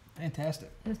 Fantastic.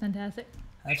 That's fantastic.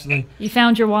 Absolutely. You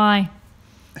found your why,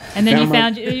 and then you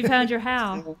found your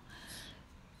how.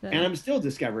 So. And I'm still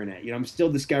discovering it. I'm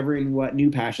still discovering what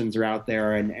new passions are out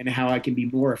there and how I can be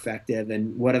more effective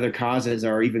and what other causes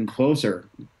are even closer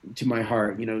to my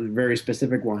heart, very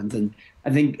specific ones. And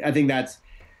I think that's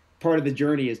part of the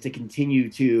journey, is to continue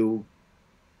to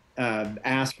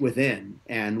ask within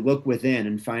and look within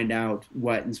and find out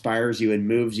what inspires you and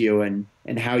moves you and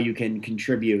how you can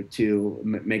contribute to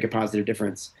make a positive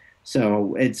difference.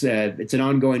 So it's an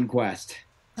ongoing quest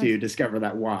to discover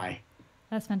that why.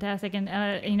 That's fantastic. And,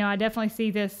 I definitely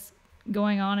see this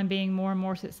going on and being more and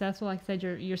more successful. Like I said,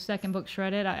 your second book,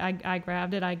 Shredded, I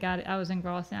grabbed it. I got it. I was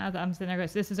engrossed. And I'm sitting there going,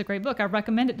 this is a great book. I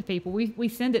recommend it to people. We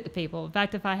send it to people. In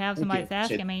fact, if I have somebody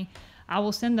that's asking me, I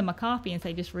will send them a copy and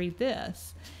say, just read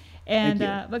this. And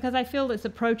because I feel it's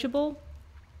approachable.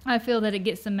 I feel that it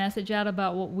gets the message out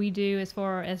about what we do as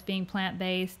far as being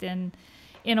plant-based, and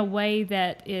in a way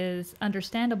that is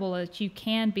understandable, that you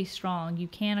can be strong, you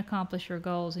can accomplish your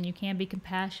goals, and you can be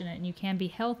compassionate, and you can be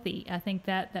healthy. I think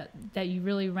that you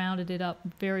really rounded it up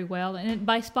very well, and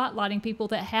by spotlighting people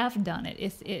that have done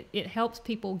it, it helps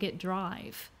people get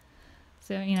drive.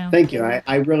 So Thank you.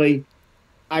 I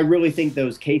really think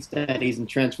those case studies and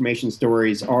transformation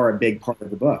stories are a big part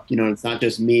of the book. It's not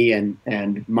just me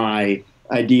and my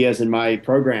ideas and my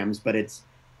programs, but it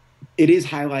is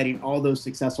highlighting all those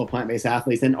successful plant-based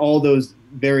athletes and all those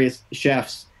various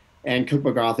chefs and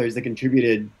cookbook authors that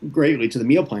contributed greatly to the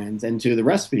meal plans and to the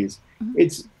recipes. Mm-hmm.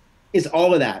 It's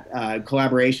all of that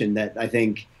collaboration that I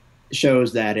think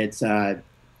shows that it's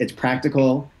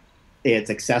practical, it's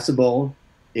accessible,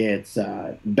 it's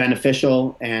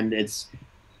beneficial, and it's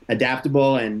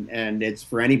adaptable, and it's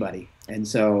for anybody. And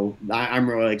so I'm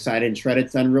really excited. And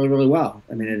Shredded's done really, really well.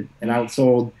 I mean, it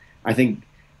outsold, I think,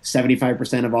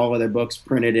 75% of all other books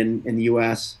printed in the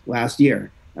U.S. last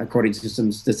year, according to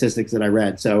some statistics that I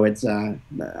read. So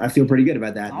I feel pretty good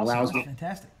about that. Awesome. It allows me,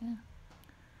 fantastic.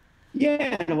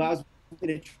 Yeah, it allows me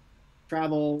to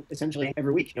travel essentially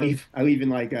every week. I leave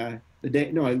in I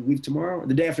leave tomorrow.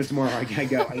 The day after tomorrow, I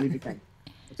leave again.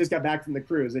 I just got back from the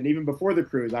cruise, and even before the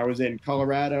cruise, I was in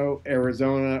Colorado,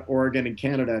 Arizona, Oregon, and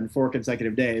Canada in 4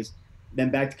 consecutive days. Then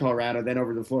back to Colorado, then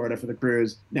over to Florida for the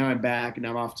cruise. Now I'm back, and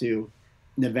I'm off to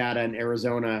Nevada and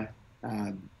Arizona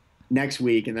next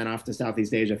week, and then off to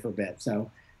Southeast Asia for a bit. So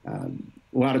a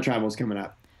lot of travel is coming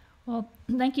up. Well,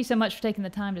 thank you so much for taking the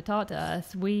time to talk to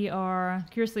us.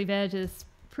 Curiously Veg is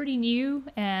pretty new,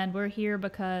 and we're here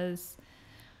because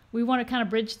we want to kind of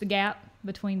bridge the gap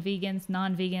between vegans,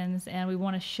 non-vegans, and we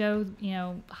want to show,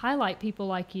 highlight people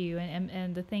like you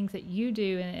and the things that you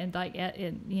do, and like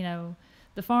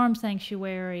the farm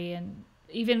sanctuary, and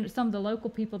even some of the local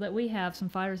people that we have, some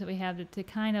fighters that we have, to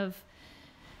kind of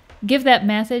give that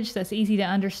message that's easy to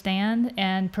understand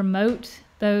and promote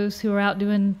those who are out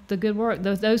doing the good work,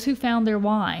 those who found their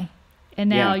why. And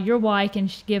now your why can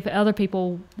give other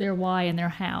people their why and their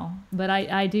how. But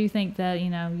I do think that,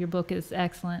 your book is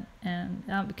excellent, and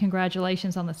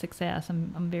congratulations on the success.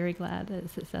 I'm very glad that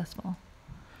it's successful.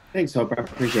 Thanks, Hope. I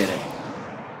appreciate it.